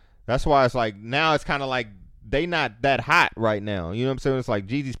 That's why it's like now it's kind of like they not that hot right now. You know what I'm saying? It's like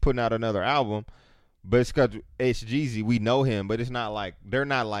Jeezy's putting out another album, but it's because it's Jeezy. We know him, but it's not like they're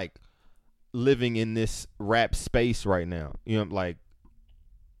not like living in this rap space right now. You know, like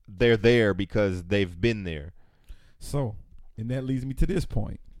they're there because they've been there. So, and that leads me to this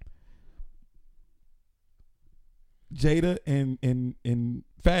point. Jada and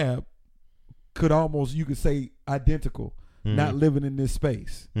Fab could almost, you could say, identical. Mm-hmm. Not living in this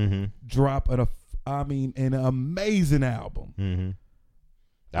space. Mm-hmm. Drop an amazing album. Mm-hmm.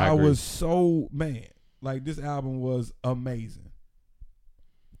 I was so, man, like this album was amazing.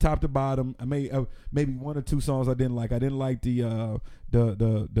 Top to bottom. I made maybe one or two songs I didn't like. I didn't like the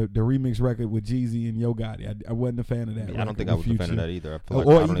remix record with Jeezy and Yo Gotti. I wasn't a fan of that. I don't think I was a fan of that either. I feel like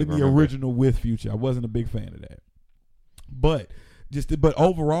or I don't even the remember. original with Future. I wasn't a big fan of that. But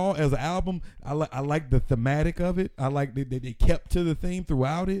overall as an album, I like the thematic of it. I like that they kept to the theme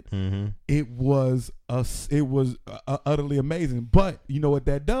throughout it. Mm-hmm. It was utterly amazing. But you know what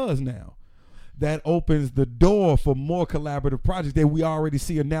that does now? That opens the door for more collaborative projects that we already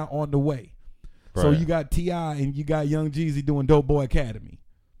see are now on the way. Right. So you got T.I. and you got Young Jeezy doing Dope Boy Academy.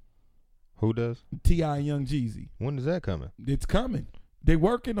 Who does? T.I. and Young Jeezy. When is that coming? It's coming. They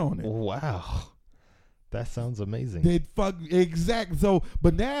working on it. Wow. That sounds amazing. They exact. So,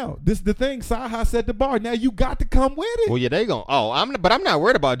 but now this is the thing. Saha set the bar. Now you got to come with it. Well, yeah, they gon'. Oh, I'm not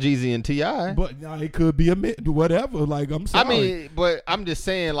worried about Jeezy and T.I. But now it could be whatever. Like I'm sorry. I mean, but I'm just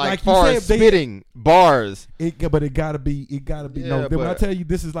saying, like you far said, as spitting bars. But it gotta be. Yeah, when I tell you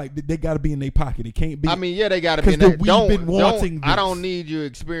this is like they gotta be in their pocket. It can't be. I mean, yeah, they gotta be in because that. we've been wanting I this. don't need you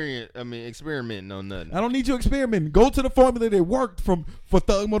experimenting on nothing. I don't need you experimenting. Go to the formula that worked for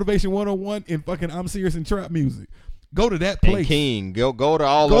Thug Motivation 101 and fucking I'm Serious and Trap Music. Go to that place. And King, go to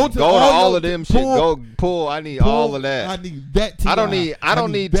all Go of to go to all all of of them pull- shit. Go pull. I need all of that. I need that. T.I. I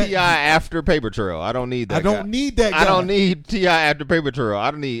don't need that- T.I. after Paper Trail. I don't need that. I don't guy. need that. Guy. I don't need T.I. after Paper Trail.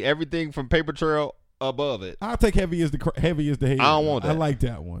 I don't need everything from Paper Trail above it. I'll take heavy as the head. I don't want that. I like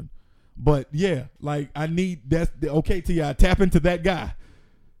that one, but yeah, like I need that's the okay. T.I. tap into that guy.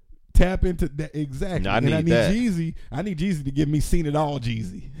 Tap into that exactly. I need that. Jeezy. I need Jeezy to give me Seen It All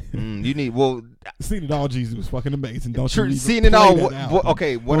Jeezy. You need Seen It All Jeezy was fucking amazing. Don't you even Seen It play All. that album.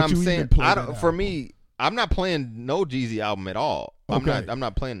 Okay, what Don't I'm you even saying, play I that don't. For album. me, I'm not playing no Jeezy album at all. Okay. I'm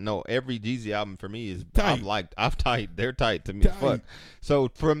not playing no. Every Jeezy album for me is Tight. I've tight. They're tight to me. Tight. Fuck. So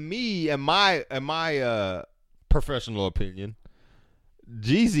for me, in my professional opinion,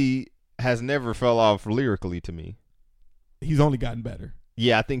 Jeezy has never fell off lyrically to me. He's only gotten better.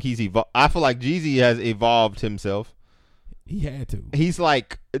 Yeah, I think he's evolved. I feel like Jeezy has evolved himself. He had to. He's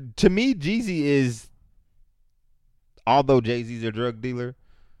like, to me, Jeezy is, although Jay-Z's a drug dealer,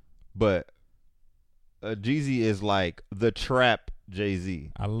 but Jeezy is like the trap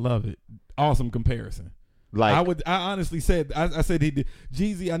Jay-Z. I love it. Awesome comparison. Like I honestly said I said he did.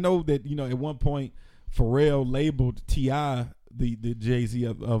 Jeezy. I know that at one point Pharrell labeled T.I. the Jay-Z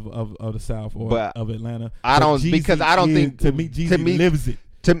of the South or But of Atlanta. I don't Jeezy because I don't think to me Jeezy lives it.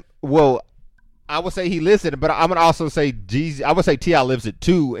 I would say he lives it, but I'm gonna also say Jeezy. I would say T.I. lives it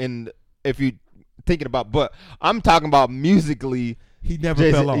too. And if you thinking about, but I'm talking about musically. He never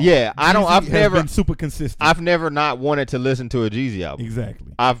Jay-Z, fell off. Yeah, I don't. Jeezy I've has never been super consistent. I've never not wanted to listen to a Jeezy album.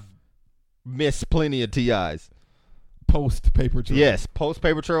 Exactly. I've missed plenty of T.I.'s. Post Paper Trail. Yes, post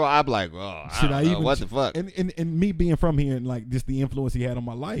Paper Trail. I'm like, Should I even what the fuck? And me being from here and like just the influence he had on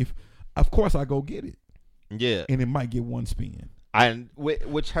my life, of course I go get it. Yeah, And it might get one spin.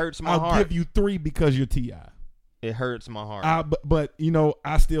 Which hurts my I'll heart. give you 3 because you're T.I. It hurts my heart. But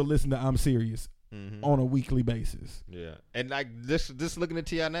I still listen to I'm Serious Mhm. on a weekly basis. Yeah, and like this looking at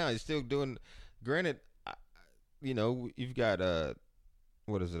T.I. now, he's still doing. Granted, you've got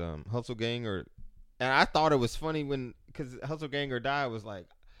what is it? Hustle Gang and I thought it was funny because Hustle Gang or Die was like,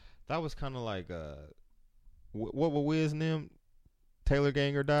 that was kind of like what were Wiz and them? Taylor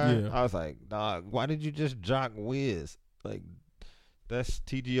Gang or Die. Yeah. I was like, dog, why did you just jock Wiz? Like, that's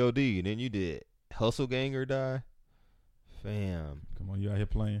TGOD, and then you did Hustle Gang or Die. Fam. Come on, you out here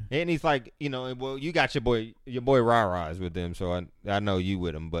playing. And he's like, well, you got your boy Ra-Ra's with them, so I know you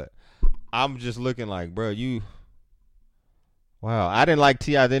with him, but I'm just looking like, bro, wow. I didn't like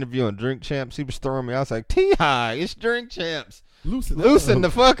T.I.'s interview on Drink Champs. He was throwing me. I was like, T.I., it's Drink Champs. Loosen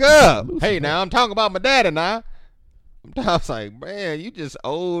the fuck up. Hey, now I'm talking about my daddy now. I was like, man, you just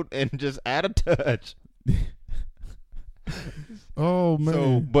old and just out of touch. Oh man.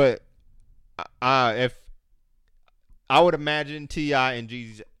 So, but if I would imagine T.I. and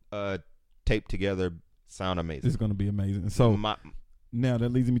Jeezy's taped together sound amazing. It's gonna be amazing. So now that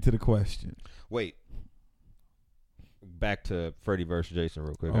leads me to the question. Wait. back to Freddie versus Jason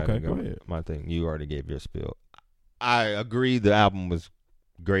real quick. Okay, go ahead. My thing. You already gave your spiel. I agree. The album was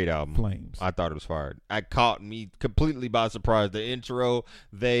great album. Flames. I thought it was fired. It caught me completely by surprise. The intro,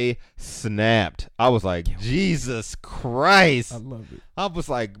 they snapped. I was like, Jesus Christ. I love it. I was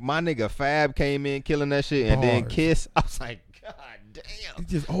like, my nigga Fab came in killing that shit, and then Bars. Kiss. I was like, God damn.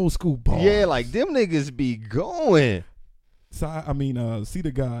 It's just old school bars. Yeah, like them niggas be going. So I mean, See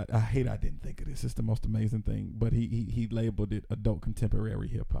the God. I didn't think of this. It's the most amazing thing. But he labeled it adult contemporary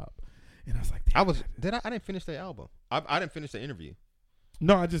hip hop, and I was like, damn, I didn't finish the album. I didn't finish the interview.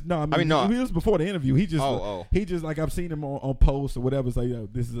 No, I mean, no. It was before the interview. He just He just like I've seen him on posts or whatever. It's like, yo,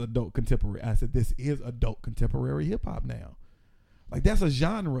 this is adult contemporary. I said, this is adult contemporary hip hop now. Like that's a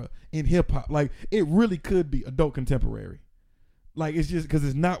genre in hip hop. Like it really could be adult contemporary. Like it's just because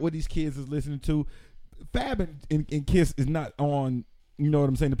it's not what these kids is listening to. Fab and Kiss is not on. You know what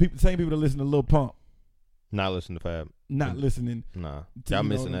I'm saying? The same people that listen to Lil Pump, Not listening to Fab. not listening. Nah, to, y'all you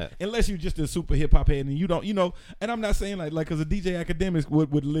know, missing that. Unless you're just a super hip hop head and you don't, you know. And I'm not saying like because a DJ Academics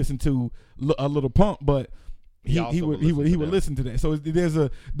would listen to a Little Pump, but he would listen to that. So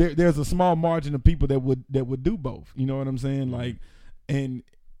there's a small margin of people that would do both. You know what I'm saying? Like,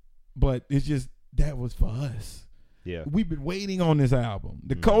 but it's just that was for us. Yeah. We've been waiting on this album.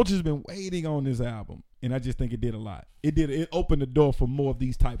 The culture's been waiting on this album, and I just think it did a lot. It opened the door for more of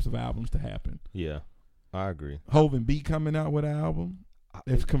these types of albums to happen. Yeah, I agree. Hov and B coming out with an album.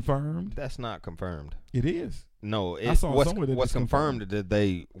 It's confirmed. That's not confirmed. It is. No, I saw somewhere that what's it's confirmed that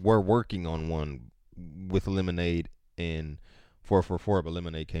they were working on one with Lemonade and 444, but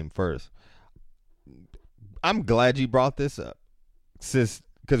Lemonade came first. I'm glad you brought this up,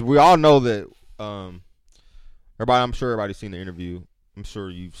 because we all know that. I'm sure everybody's seen the interview. I'm sure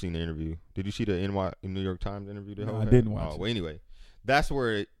you've seen the interview. Did you see the New York Times interview? No, I didn't watch it. Well, anyway, that's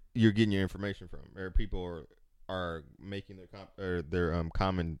where you're getting your information from. Or people are making their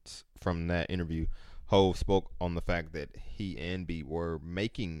comments from that interview. Hov spoke on the fact that he and B were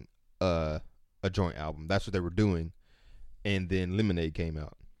making a joint album. That's what they were doing, and then Lemonade came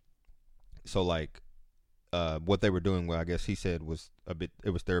out. So like, what they were doing, well, I guess he said it was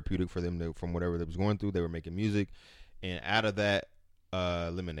therapeutic for them from whatever they was going through. They were making music, and out of that,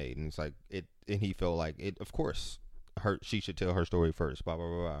 Lemonade, and it's like it, and he felt like it. Of course, she should tell her story first, blah blah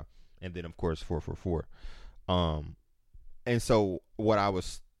blah, blah. And then of course 444. And so what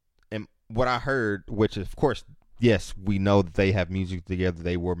I heard, which of course, yes, we know that they have music together.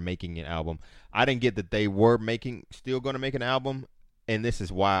 They were making an album. I didn't get that they were still going to make an album. And this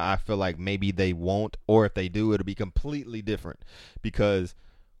is why I feel like maybe they won't, or if they do, it'll be completely different, because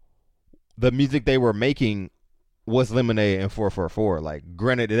the music they were making was Lemonade and 444. Like,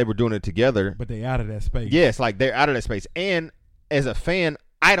 granted, they were doing it together, but they out of that space. Yes, like they're out of that space. And as a fan,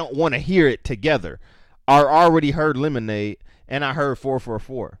 I don't want to hear it together. I already heard Lemonade and I heard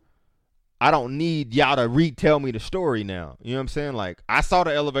 444. I don't need y'all to retell me the story now. You know what I'm saying? Like, I saw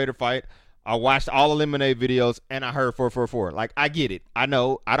the elevator fight. I watched all the Lemonade videos, and I heard 444. Like, I get it. I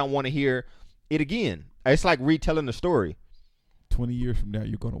know. I don't want to hear it again. It's like retelling the story. 20 years from now,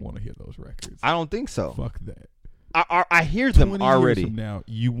 you're going to want to hear those records. I don't think so. Fuck that. I hear them 20 already. Years from now,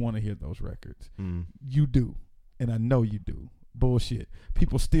 you want to hear those records. You do. And I know you do. Bullshit.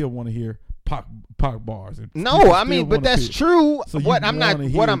 People still want to hear Pac bars. And no, I mean, but that's true. So what I'm not.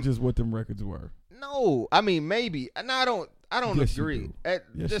 What I'm just what them records were. No, I mean maybe. No, I don't yes, agree.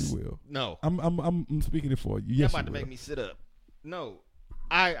 Yes, you will. No, I'm speaking it for you. Yes, you're about to make me sit up. No,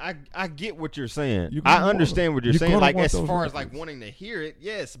 I get what you're saying. I understand what you're saying. Like, as far as records. like wanting to hear it,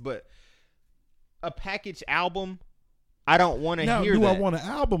 yes, but a package album, I don't want to hear that. Do I want an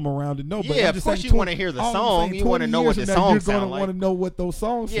album around it? No, but yeah, I'm just of course saying you want to hear the song. You want to know what the song sounds like. You're going to want to know what those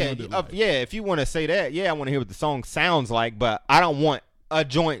songs sounded like. Yeah, if you want to say that, yeah, I want to hear what the song sounds like, but I don't want a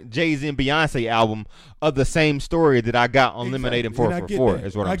joint Jay-Z and Beyonce album of the same story that I got on Lemonade and 444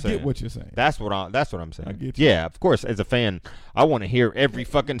 is what I'm saying. I get what you're saying. That's what I'm saying. I get you. Yeah, of course, as a fan, I want to hear every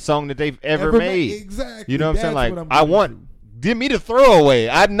fucking song that they've ever made. Exactly. You know what I'm saying? Like, give me the throwaway.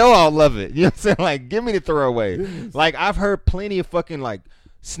 I know I'll love it. You know what I'm saying? Like, give me the throwaway. Like, I've heard plenty of fucking like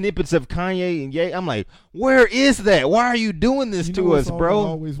snippets of Kanye and Ye. I'm like, where is that? Why are you doing this to us, bro? I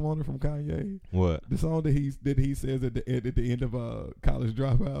always wanted from Kanye. What? The song that he says at the end of College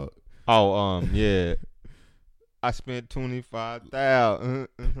Dropout. Oh, yeah. I spent 25,000.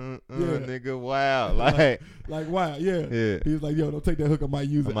 Nigga, wow. Like wow, yeah. He was like, yo, don't take that hook. I might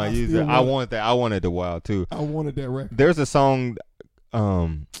use it. I want that. I wanted the wow too. I wanted that record. There's a song.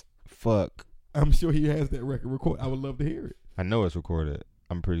 Fuck. I'm sure he has that record recorded. I would love to hear it. I know it's recorded.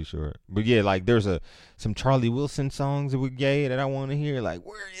 I'm pretty sure. But yeah, like there's some Charlie Wilson songs that we gay that I want to hear. Like,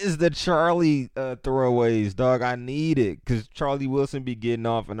 where is the Charlie throwaways, dog? I need it because Charlie Wilson be getting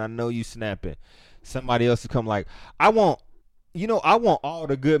off, and I know you snapping. Somebody else to come like, I want all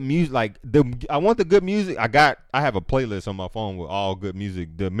the good music. Like I want the good music. I have a playlist on my phone with all good music.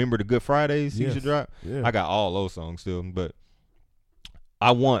 Remember the Good Fridays he used to drop? Yeah. I got all those songs still, but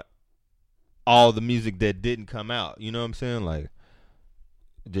I want all the music that didn't come out. You know what I'm saying? Like,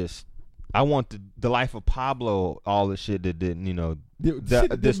 just I want the Life of Pablo, all the shit that didn't,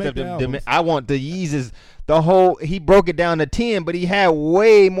 the stuff that I want the Yeezus, the whole. He broke it down to 10, but he had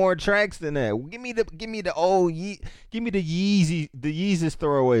way more tracks than that. Give me the old give me the Yeezus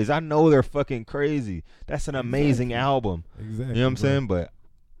throwaways. I know they're fucking crazy. That's an amazing album. Exactly. You know what I'm saying? But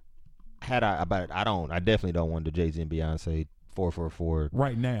I definitely don't want the Jay-Z and Beyonce 444.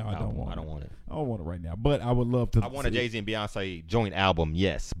 Right now, I don't want it. I don't want it right now, but I would love to. I want a Jay-Z and Beyonce joint album,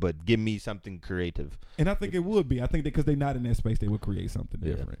 yes, but give me something creative. And I think it would be. I think because they're not in that space, they would create something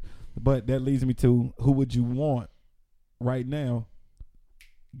different. But that leads me to, who would you want right now?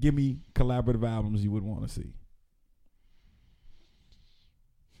 Give me collaborative albums you would want to see.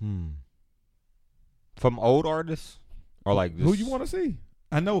 From old artists, or like this? Who you want to see?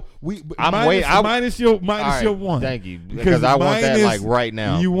 I know minus your one. Thank you, because I want that like right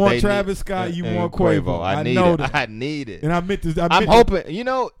now. You want Travis Scott, you want Quavo. I need it. And I meant this. I'm hoping.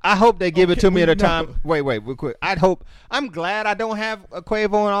 I hope they give it to me at a time. Wait, real quick. I'm glad I don't have a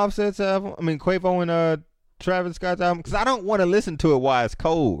Quavo and Offset's album. I mean Quavo and Travis Scott's album, because I don't want to listen to it while it's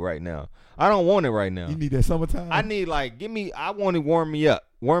cold right now. I don't want it right now. You need that summertime. I need I want to warm me up.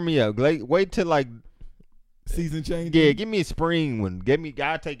 Like, wait till like. Season change. Yeah, give me a spring one.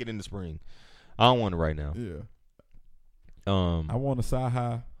 I'll take it in the spring. I don't want it right now. Yeah. I want a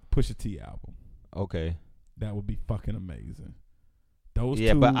Sci-Hi Pusha T album. Okay. That would be fucking amazing. Those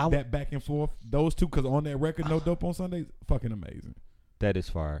two, but that back and forth, those two, because on that record, No Dope on Sundays, fucking amazing. That is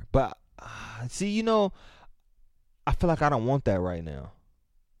fire. But see, I feel like I don't want that right now.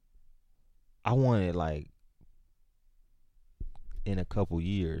 I want it like in a couple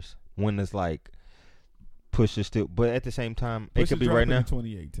years when it's like. Pusha still, but at the same time, it could be right now. In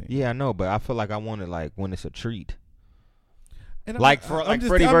 2018. Yeah, I know, but I feel like I want it like when it's a treat. And like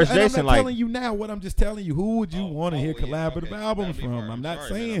Freddie versus Jason. I'm not telling you now what I'm just telling you. Who would you want to hear collaborative albums from? I'm not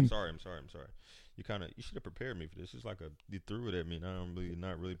saying. I'm sorry. You should have prepared me for this. It's like you threw it at me, and I'm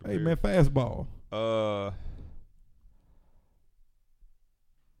not really prepared. Hey man, fastball.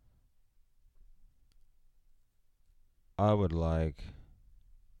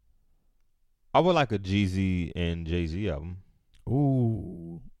 I would like a Jeezy and Jay-Z album.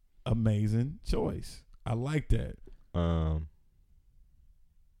 Ooh, amazing choice. I like that.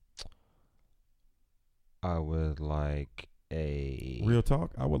 I would like a real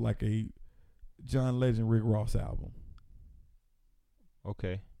talk. I would like a John Legend, Rick Ross album.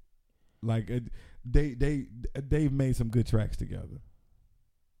 Okay. Like they've made some good tracks together.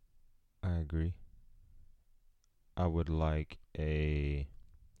 I agree. I would like a.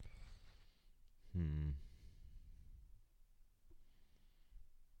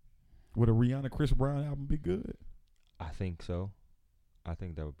 Would a Rihanna Chris Brown album be good? I think so. I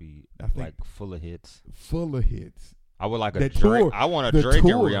think that would be full of hits. Full of hits. I would like a Drake. I want a Drake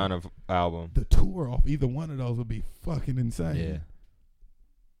and Rihanna album. The tour off either one of those would be fucking insane. Yeah.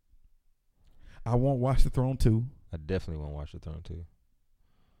 I want Watch the Throne 2. I definitely want Watch the Throne 2.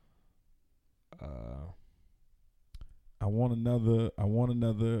 I want another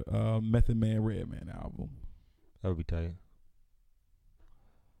Method Man Redman album. That would be tight.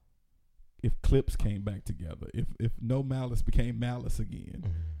 If Clips came back together, if No Malice became Malice again,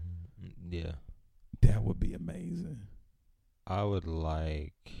 yeah, that would be amazing. I would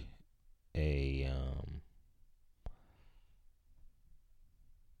like a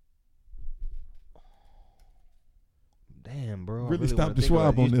damn, bro. Really stomp the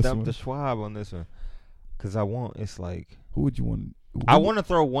Schwab on this one. Stomp the Schwab on this one. Because it's like... Who would you want? I want to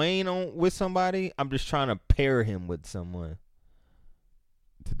throw Wayne on with somebody. I'm just trying to pair him with someone.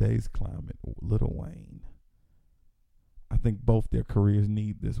 Today's climate, Lil Wayne. I think both their careers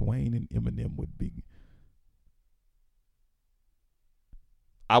need this. Wayne and Eminem would be...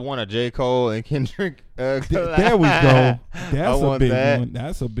 I want a J. Cole and Kendrick. There we go. That's a big one.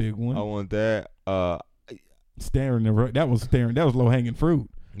 That's a big one. I want that. That was low hanging fruit.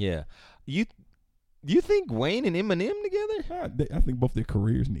 Yeah. You think Wayne and Eminem together? I think both their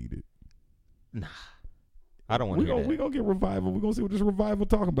careers need it. Nah. I don't want to hear that. We're going to get Revival. We're going to see what this Revival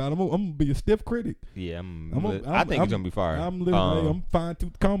talking about. I'm going to be a stiff critic. Yeah, I think it's going to be fire. I'm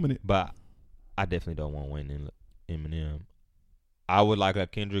fine-tooth combing it. But I definitely don't want Wayne and Eminem. I would like a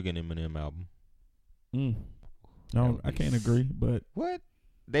Kendrick and Eminem album. No, I can't agree, but What?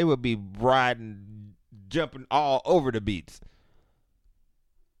 They would be riding, jumping all over the beats.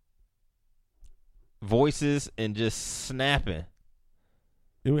 Voices and just snapping.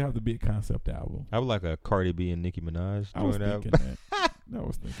 it would have to be a concept album. I would like a Cardi B and Nicki Minaj I was joint album. thinking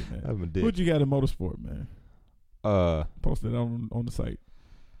that. I'm a dick. What you got in Motorsport, man? Post it on the site.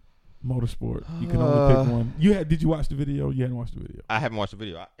 Motorsport. You can only pick one. Did you watch the video? You hadn't watched the video. I haven't watched the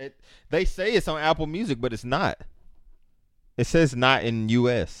video. They say it's on Apple Music, but it's not. It says not in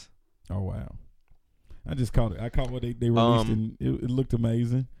U.S. Oh wow! I just caught it. I caught what they released, and it looked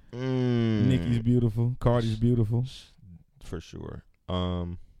amazing. Nicki's beautiful. Cardi's beautiful. For sure.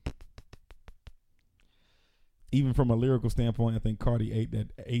 Even from a lyrical standpoint, I think Cardi ate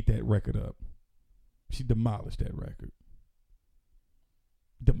that record up. She demolished that record.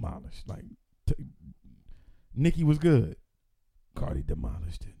 Demolished. Like Nicki was good. Cardi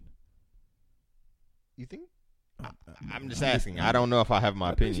demolished it. You think? I'm just asking. I don't know if I have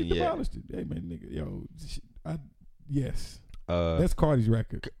my opinion she yet. Demolished it. Hey man, nigga, yo, yes. Uh, That's Cardi's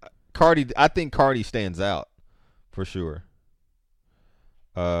record. I think Cardi stands out for sure.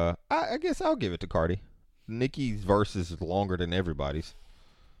 I guess I'll give it to Cardi. Nicki's verse is longer than everybody's.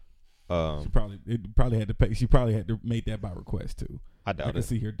 She probably had to pay. She probably had to make that by request too. I doubt I can it.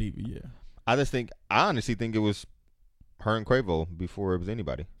 see her diva. Yeah. I honestly think it was her and Quavo before it was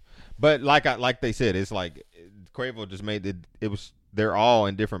anybody. But like they said, it's like Quavo just made it. It was they're all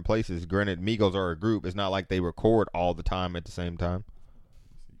in different places. Granted, Migos are a group. It's not like they record all the time at the same time.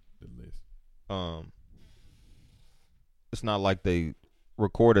 The list. It's not like they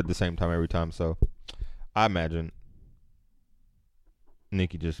record at the same time every time. So I imagine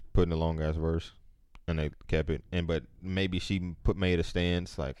Nicki just put in a long ass verse, and they kept it. But maybe she made a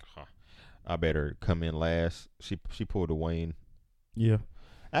stance like, I better come in last. She pulled a Wayne. Yeah.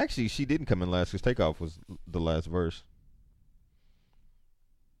 Actually, she didn't come in last because Takeoff was the last verse.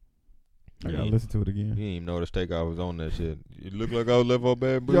 I gotta listen to it again. You didn't even notice Takeoff was on that shit. It looked like I was left off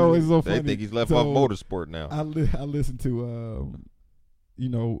Bad Bunny. Yo, it's so funny. They think he's left off Motorsport now. I listened to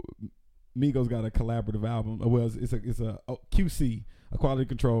Migos got a collaborative album. Well, it's a QC, a quality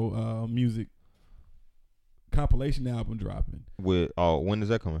control music compilation album dropping. When is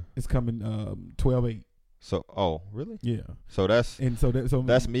that coming? It's coming 12/8. So really? Yeah. So that's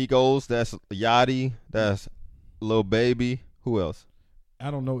Migos, that's Yachty, that's Lil Baby. Who else? I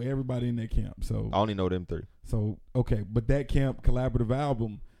don't know everybody in that camp. So I only know them three. So okay, but that camp collaborative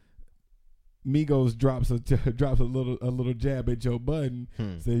album, Migos drops a little jab at Joe Budden.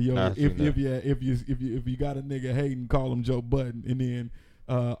 Say, yo, if you got a nigga hating, call him Joe Budden, and then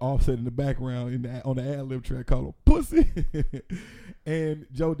Offset in the background on the ad lib track called him pussy. And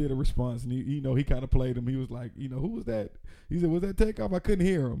Joe did a response, and he kind of played him. He was like, who was that? He said, was that Takeoff? I couldn't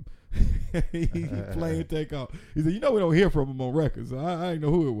hear him. He playing Takeoff. He said, we don't hear from him on records. So I didn't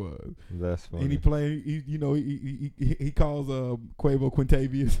know who it was. That's funny. And he playing, he calls Quavo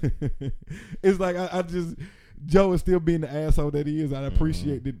Quintavious. It's like I just. Joe is still being the asshole that he is. I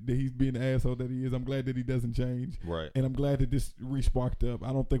appreciate that he's being the asshole that he is. I'm glad that he doesn't change. Right. And I'm glad that this re-sparked up.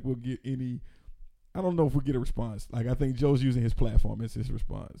 I don't think we'll get I don't know if we'll get a response. Like, I think Joe's using his platform as his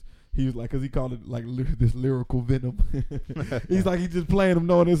response. He was like, because he called it like this lyrical venom. He's like, he's just playing him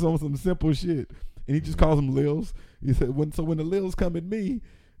knowing this on some simple shit. And he just calls them Lils. He said, when the Lils come at me,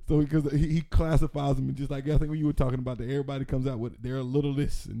 so because he classifies them, and just like I think when you were talking about that, everybody comes out with they're a little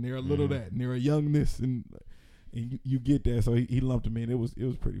this and they're a little that and they're a young this and you get that. So he lumped them in. It was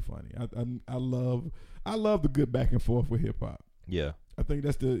pretty funny. I love the good back and forth with hip hop. Yeah, I think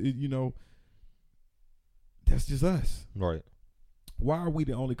that's that's just us. Right. Why are we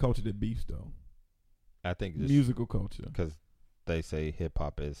the only culture that beefs though? I think musical culture, because they say hip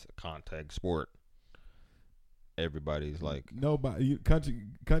hop is a contact sport. Everybody's like nobody country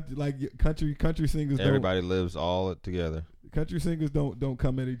singers. Everybody lives all together. Country singers don't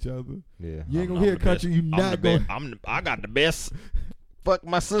come at each other. Yeah, you ain't gonna hear country. Best. You not gonna. I got the best. Fuck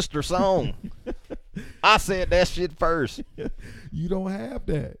my sister song. I said that shit first. You don't have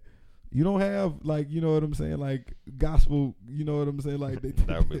that. You don't have like you know what I'm saying like gospel. You know what I'm saying like that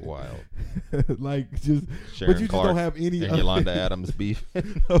would be wild. Like just Sharon but you Clark just don't have any and Yolanda Adams beef.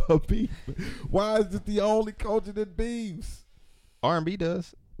 Beef. Why is it the only culture that beefs? R&B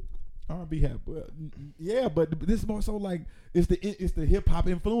does. R&B have, yeah, but this is more so like it's the hip hop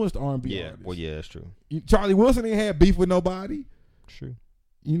influenced R&B. Yeah, artists. well, yeah, that's true. Charlie Wilson ain't had beef with nobody. True.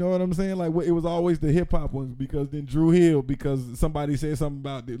 You know what I'm saying? Like it was always the hip hop ones because then Drew Hill because somebody said something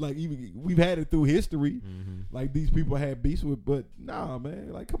about it. Like even we've had it through history. Mm-hmm. Like these people had beefs with, but nah,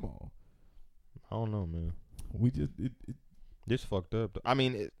 man. Like come on. I don't know, man. We just It's fucked up. I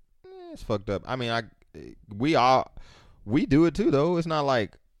mean, it's fucked up. I mean, we do it too though. It's not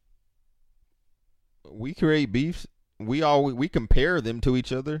like we create beefs. We compare them to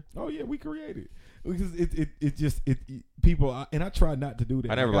each other. Oh yeah, we create it. Because it just people and I try not to do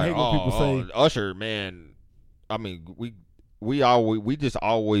that. I never hate when people say Usher, man. I mean, we just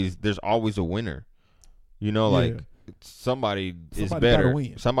always there's always a winner. You know, like somebody is better.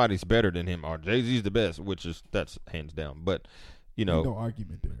 Somebody's better than him, or Jay-Z's the best, that's hands down. But you know, no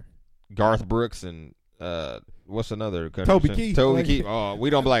argument there. Garth Brooks and what's another country? Toby Keith. Toby Keith. Oh, we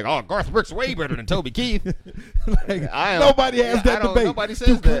don't be like, oh, Garth Brooks way better than Toby Keith. Nobody has that debate. Nobody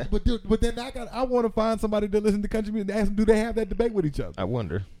says that. But then I want to find somebody that listens to country music and ask them, do they have that debate with each other? I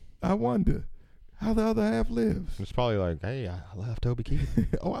wonder how the other half lives. It's probably like, hey, I love Toby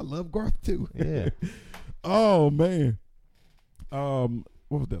Keith. Oh, I love Garth too. Yeah. Oh man.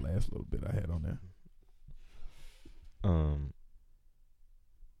 What was that last little bit I had on there?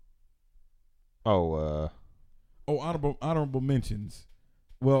 Honorable mentions.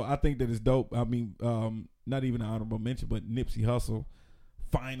 Well, I think that it's dope. I mean, not even an honorable mention, but Nipsey Hussle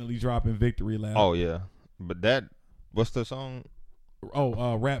finally dropping Victory Lap. Oh yeah, but what's the song?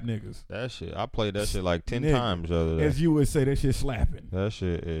 Oh, Rap Niggas. That shit, I played that shit like 10 times the other day. As you would say, that shit slapping. That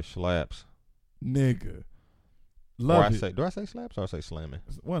shit is slaps. Nigga. Love it. Do I say slaps or I say slamming?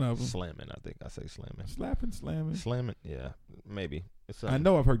 One of them. Slamming, I think I say slamming. Slapping, slamming. Slamming, yeah, maybe. I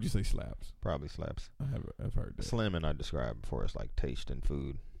know I've heard you say slaps. Probably slaps. I've heard that. Slamming I described before it's like taste and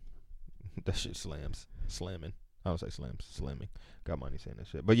food. That shit slams. Slamming. I don't say slams. Slamming. Got money saying that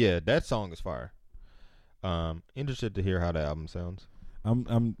shit. But yeah, that song is fire. Interested to hear how the album sounds.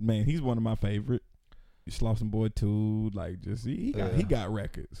 Man, he's one of my favorite. Slauson Boy too. Like just he got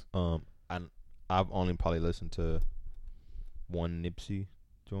records. I've only probably listened to one Nipsey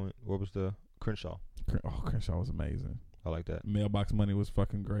joint. What was the Crenshaw? Oh, Crenshaw was amazing. I like that. Mailbox Money was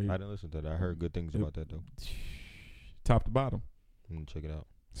fucking great. I didn't listen to that. I heard good things about that though. Top to bottom. Check it out.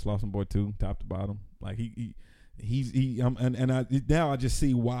 Slauson Boy 2, top to bottom. Like now I just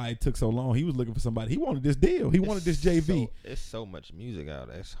see why it took so long. He was looking for somebody. He wanted this deal. He wanted this JV. It's so much music out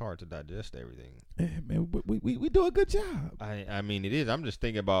there. It's hard to digest everything. Yeah, man, we do a good job. I mean, it is. I'm just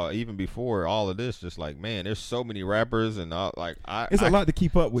thinking about even before all of this. Just like, man, there's so many rappers and it's a lot to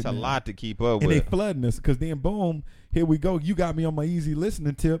keep up with. It's a lot to keep up with. And they flooding us because then boom, here we go. You got me on my easy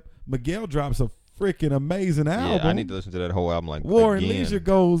listening tip. Miguel drops a freaking amazing album. Yeah, I need to listen to that whole album. Like War and Leisure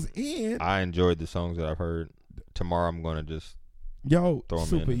goes in. I enjoyed the songs that I've heard. Tomorrow I'm gonna just throw them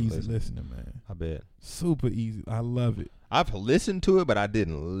super easy listening, man. I bet super easy. I love it. I've listened to it, but I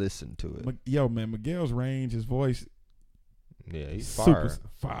didn't listen to it. Man, Miguel's range, his voice. Yeah, he's super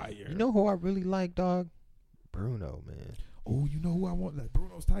fire. You know who I really like, dog? Bruno, man. Oh, you know who I want? Like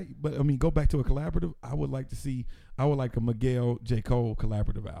Bruno's tight, but I mean, go back to a collaborative. I would like a Miguel J. Cole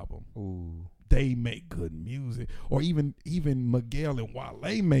collaborative album. Ooh. They make good music, or even Miguel and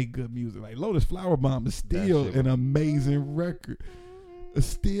Wale make good music. Like Lotus Flower Bomb is still an amazing record. It's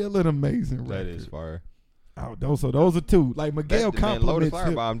still an amazing record. That is fire. Oh, those are two. Like Miguel compliments Lotus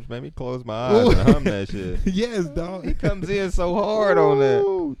Flower Bomb just made me close my eyes and hum that shit. Yes, dog. He comes in so hard on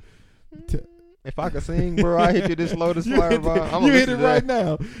that. If I could sing, bro, I hit you this Lotus Flower Bomb. You hit it right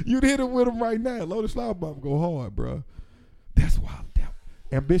now. You'd hit it with him right now. Lotus Flower Bomb go hard, bro. That's wild.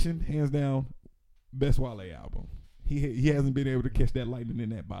 Ambition, hands down. Best Wale album. He hasn't been able to catch that lightning in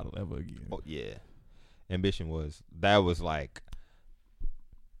that bottle ever again. Oh yeah, Ambition was like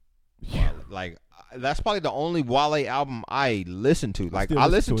that's probably the only Wale album I listened to. Like I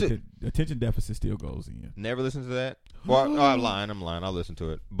listened to Attention Deficit still goes in. Never listened to that. Well, I'm lying. I listened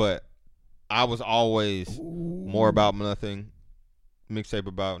to it, but I was always More About Nothing, mixtape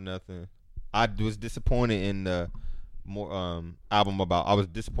about nothing. I was disappointed in the album about. I was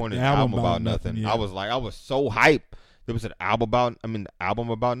disappointed in the album about nothing. Yeah. I was so hyped. There was an album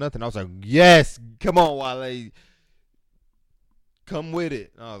about nothing. I was like, yes, come on, Wale, come with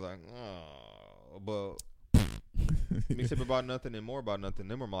it. And I was like, oh, but mixtape about nothing and More About Nothing.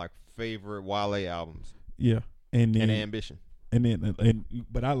 Them were my favorite Wale albums. Yeah, and Ambition.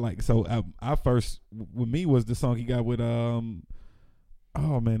 But I like I first with me was the song he got with oh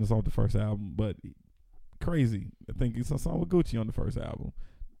man, it's off the first album, but. Crazy. I think it's a song with Gucci on the first album.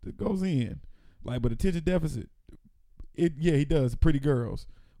 It goes in. But Attention Deficit, he does. Pretty Girls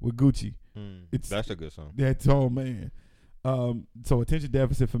with Gucci. That's a good song. That's man. So Attention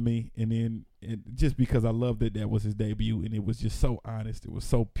Deficit for me, and just because I loved that was his debut, and it was just so honest. It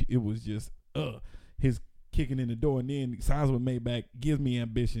was just his kicking in the door, and then Signs with Maybach gives me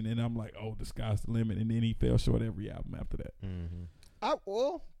Ambition, and I'm like, oh, the sky's the limit, and then he fell short every album after that. Mm-hmm.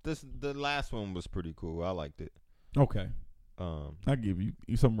 The last one was pretty cool. I liked it. Okay. I give you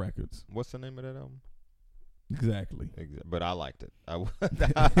some records. What's the name of that album? Exactly. But I liked it.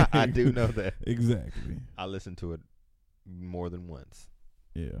 I do know that. Exactly. I listened to it more than once.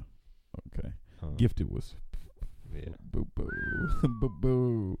 Yeah. Okay. Gifted was. Yeah. Boo boo. Boo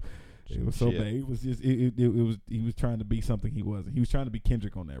boo. It was so bad. It was just it was he was trying to be something he wasn't. He was trying to be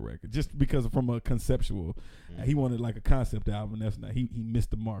Kendrick on that record, just because from a conceptual. He wanted like a concept album. That's not. He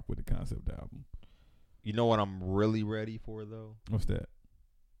missed the mark with the concept album. You know what I'm really ready for though? What's that?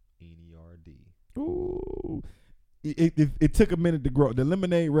 NERD. Ooh. It took a minute to grow. The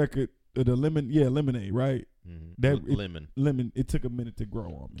Lemonade record, Lemonade, right? Mm-hmm. That Lemon. It took a minute to grow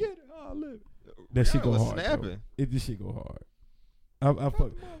on me. Get it, lemon. That shit go hard. Snapping. This shit go hard.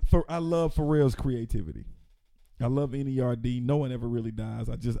 I love Pharrell's creativity. I love NERD. No one ever really dies.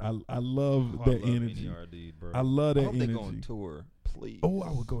 I love that energy. NERD, bro. I love that I hope energy. they go on tour, please. Oh,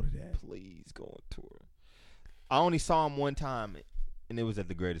 I would go to that. Please go on tour. I only saw him one time, and it was at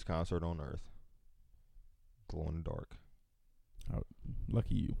the greatest concert on earth. Glow in the Dark.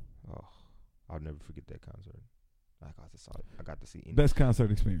 Lucky you. Oh, I'll never forget that concert. I got to see best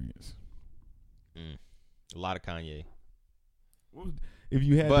concert experience. A lot of Kanye. If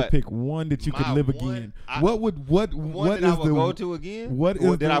you had to pick one that you could live again, what is I would go to again? What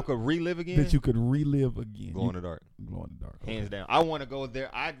is that I could relive again? That you could relive again? Glow in the Dark. Glow in the Dark. Hands down. I want to go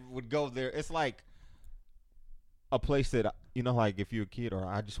there. I would go there. It's like a place that, like if you're a kid, or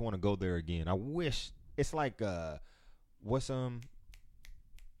I just want to go there again. I wish. It's like what's damn,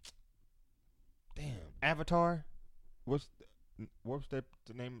 Avatar? What's the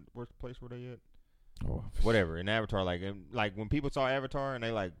name? What's the place where they at? Oh. Whatever, in Avatar, like when people saw Avatar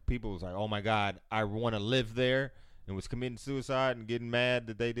and people was like, oh my God, I want to live there, and was committing suicide and getting mad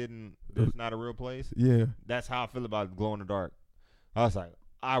that it's not a real place. Yeah, that's how I feel about Glow in the Dark. I was like,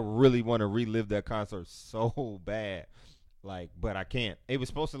 I really want to relive that concert so bad, but I can't. It was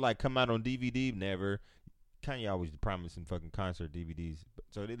supposed to come out on DVD, never. Kanye always promising fucking concert DVDs,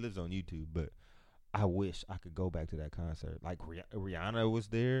 so it lives on YouTube. But I wish I could go back to that concert. Like Rihanna was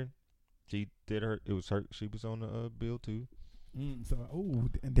there. She did her. It was her. She was on the bill too. So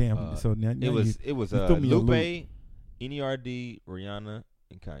damn. So now it was Lupe, NERD, Rihanna,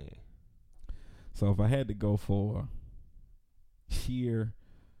 and Kanye. So if I had to go for sheer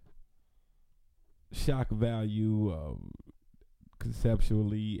shock value,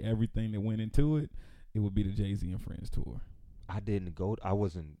 conceptually everything that went into it, it would be the Jay-Z and Friends tour. I didn't go. I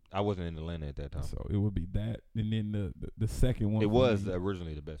wasn't in Atlanta at that time. So it would be that, and then the second one. It was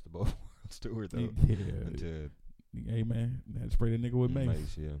originally the best of both worlds tour, though. Yeah. Hey man, had to spray that nigga with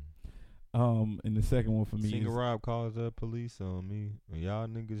mace. Yeah. And the second one for me Singer Rob calls the police on me. Y'all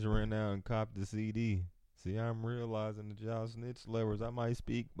niggas ran out and copped the CD. See, I'm realizing that y'all snitch slurs. I might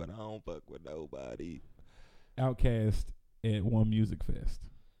speak, but I don't fuck with nobody. Outkast at One Music Fest,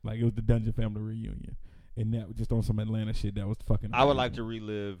 it was the Dungeon Family reunion. And that was just on some Atlanta shit that was fucking amazing. I would like to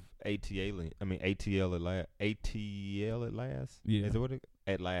relive ATL at last. ATL at last? Yeah. Is it what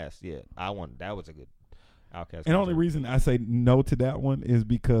at last, yeah. That was a good Outkast. And the only reason I say no to that one is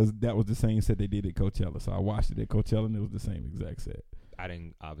because that was the same set they did at Coachella. So I watched it at Coachella and it was the same exact set.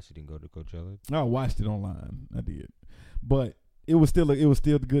 I obviously didn't go to Coachella. No, I watched it online. I did. But it was still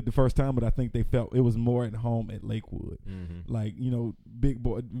good the first time, but I think they felt it was more at home at Lakewood. Mm-hmm. Big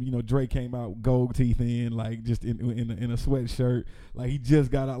boy, Dre came out gold teeth in, just in a sweatshirt, he just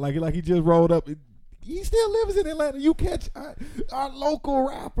got out, like he just rolled up. He still lives in Atlanta. You catch our local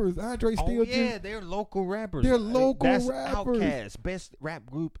rappers. Andre still. Oh yeah, they're local rappers. They're local rappers. Outkast, best rap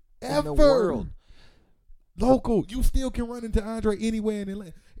group in the world. Local. You still can run into Andre anywhere in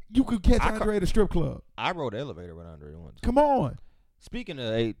Atlanta. You could catch Andre at a strip club. I rode the elevator with Andre once. Come on. Speaking of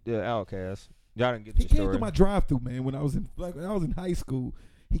Outkast, y'all didn't get the story. He came to my drive-thru, man. When I was in high school,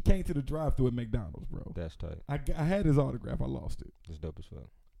 he came to the drive-thru at McDonald's, bro. That's tight. I had his autograph. I lost it. That's dope as fuck.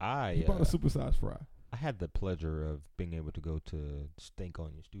 He bought a supersized fry. I had the pleasure of being able to go to Stink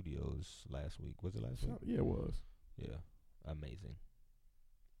on Your Studios last week. Was it last week? Yeah, it was. Yeah, amazing.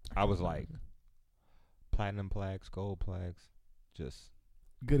 I was like, platinum plaques, gold plaques, just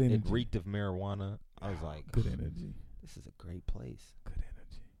good energy. It reeked of marijuana. I was like, good energy. This is a great place. Good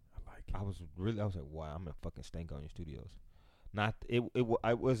energy. I like it. I was like, wow, I'm gonna fucking Stink on Your Studios. Not it.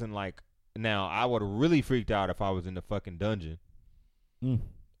 I wasn't like. Now I would have really freaked out if I was in the fucking dungeon.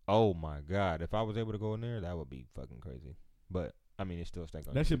 Oh my God! If I was able to go in there, that would be fucking crazy. But I mean, it's still Stink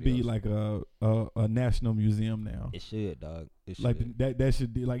on Your Studios. That should be like a national museum now. It should, dog. It should. Like that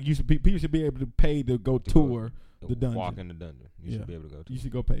should be like people should be able to pay to go tour the dungeon. Walk in the dungeon. You should be able to go to. You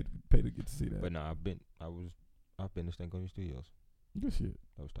should go pay to get to see that. But no, I've been to Stink on Your Studios. Good shit.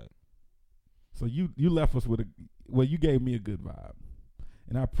 That was tight. So you left us with you gave me a good vibe,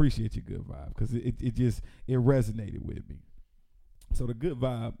 and I appreciate your good vibe because it resonated with me. So the good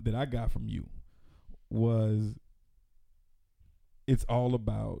vibe that I got from you was it's all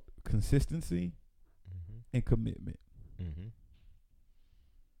about consistency and commitment.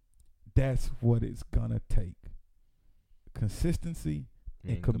 That's what it's gonna take. Consistency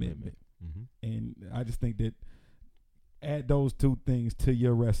and commitment. And I just think that add those two things to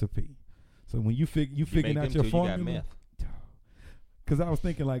your recipe. So when you figuring out your formula, because I was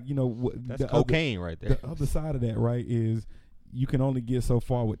thinking like, you know, that's cocaine right there. The other side of that, right, is you can only get so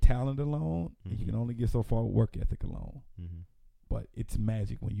far with talent alone, and you can only get so far with work ethic alone. But it's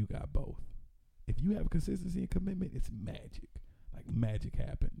magic when you got both. If you have consistency and commitment, it's magic. Like magic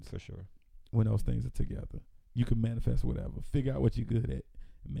happens for sure when those things are together. You can manifest whatever. Figure out what you're good at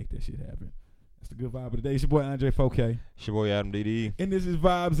and make that shit happen. That's the good vibe of the day. It's your boy Andre 4K. It's your boy Adam DD. And this is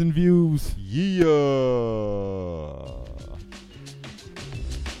Vibes and Views. Yeah.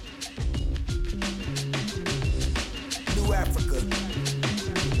 New Africa.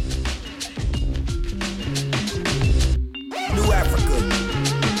 New Africa.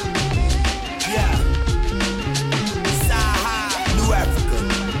 Yeah. Sahara. New Africa.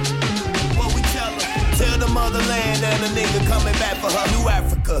 What we tell her? Tell the motherland and a nigga coming back for her. New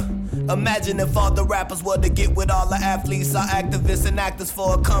Africa. Imagine if all the rappers were to get with all the athletes, our activists and actors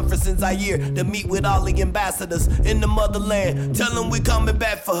for a conference in Zaire to meet with all the ambassadors in the motherland. Tell them we coming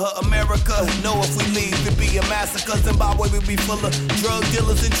back for her. America, know if we leave it'd be a massacre. Zimbabwe would be full of drug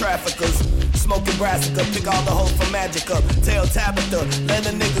dealers and traffickers. Smoking brassica, pick all the hoes for magic up. Tell Tabitha, let a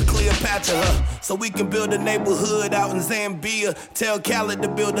nigga Cleopatra her, so we can build a neighborhood out in Zambia. Tell Khaled to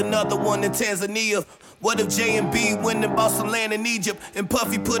build another one in Tanzania. What if J&B went and bought some land in Egypt and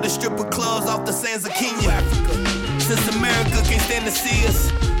Puffy put a strip of clubs off the sands of Kenya? Africa. Since America can't stand to see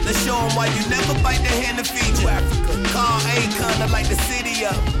us, let's show them why you never bite the hand to feed you. Africa. Call Akon to light the city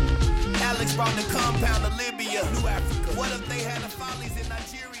up. Alex brought the compound to Libya. New Africa. What if they had the follies in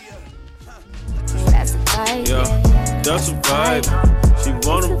Nigeria? That's a vibe. Yeah, that's a vibe. She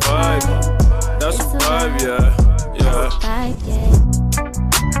wanna vibe. That's a vibe, yeah. Vibe, yeah.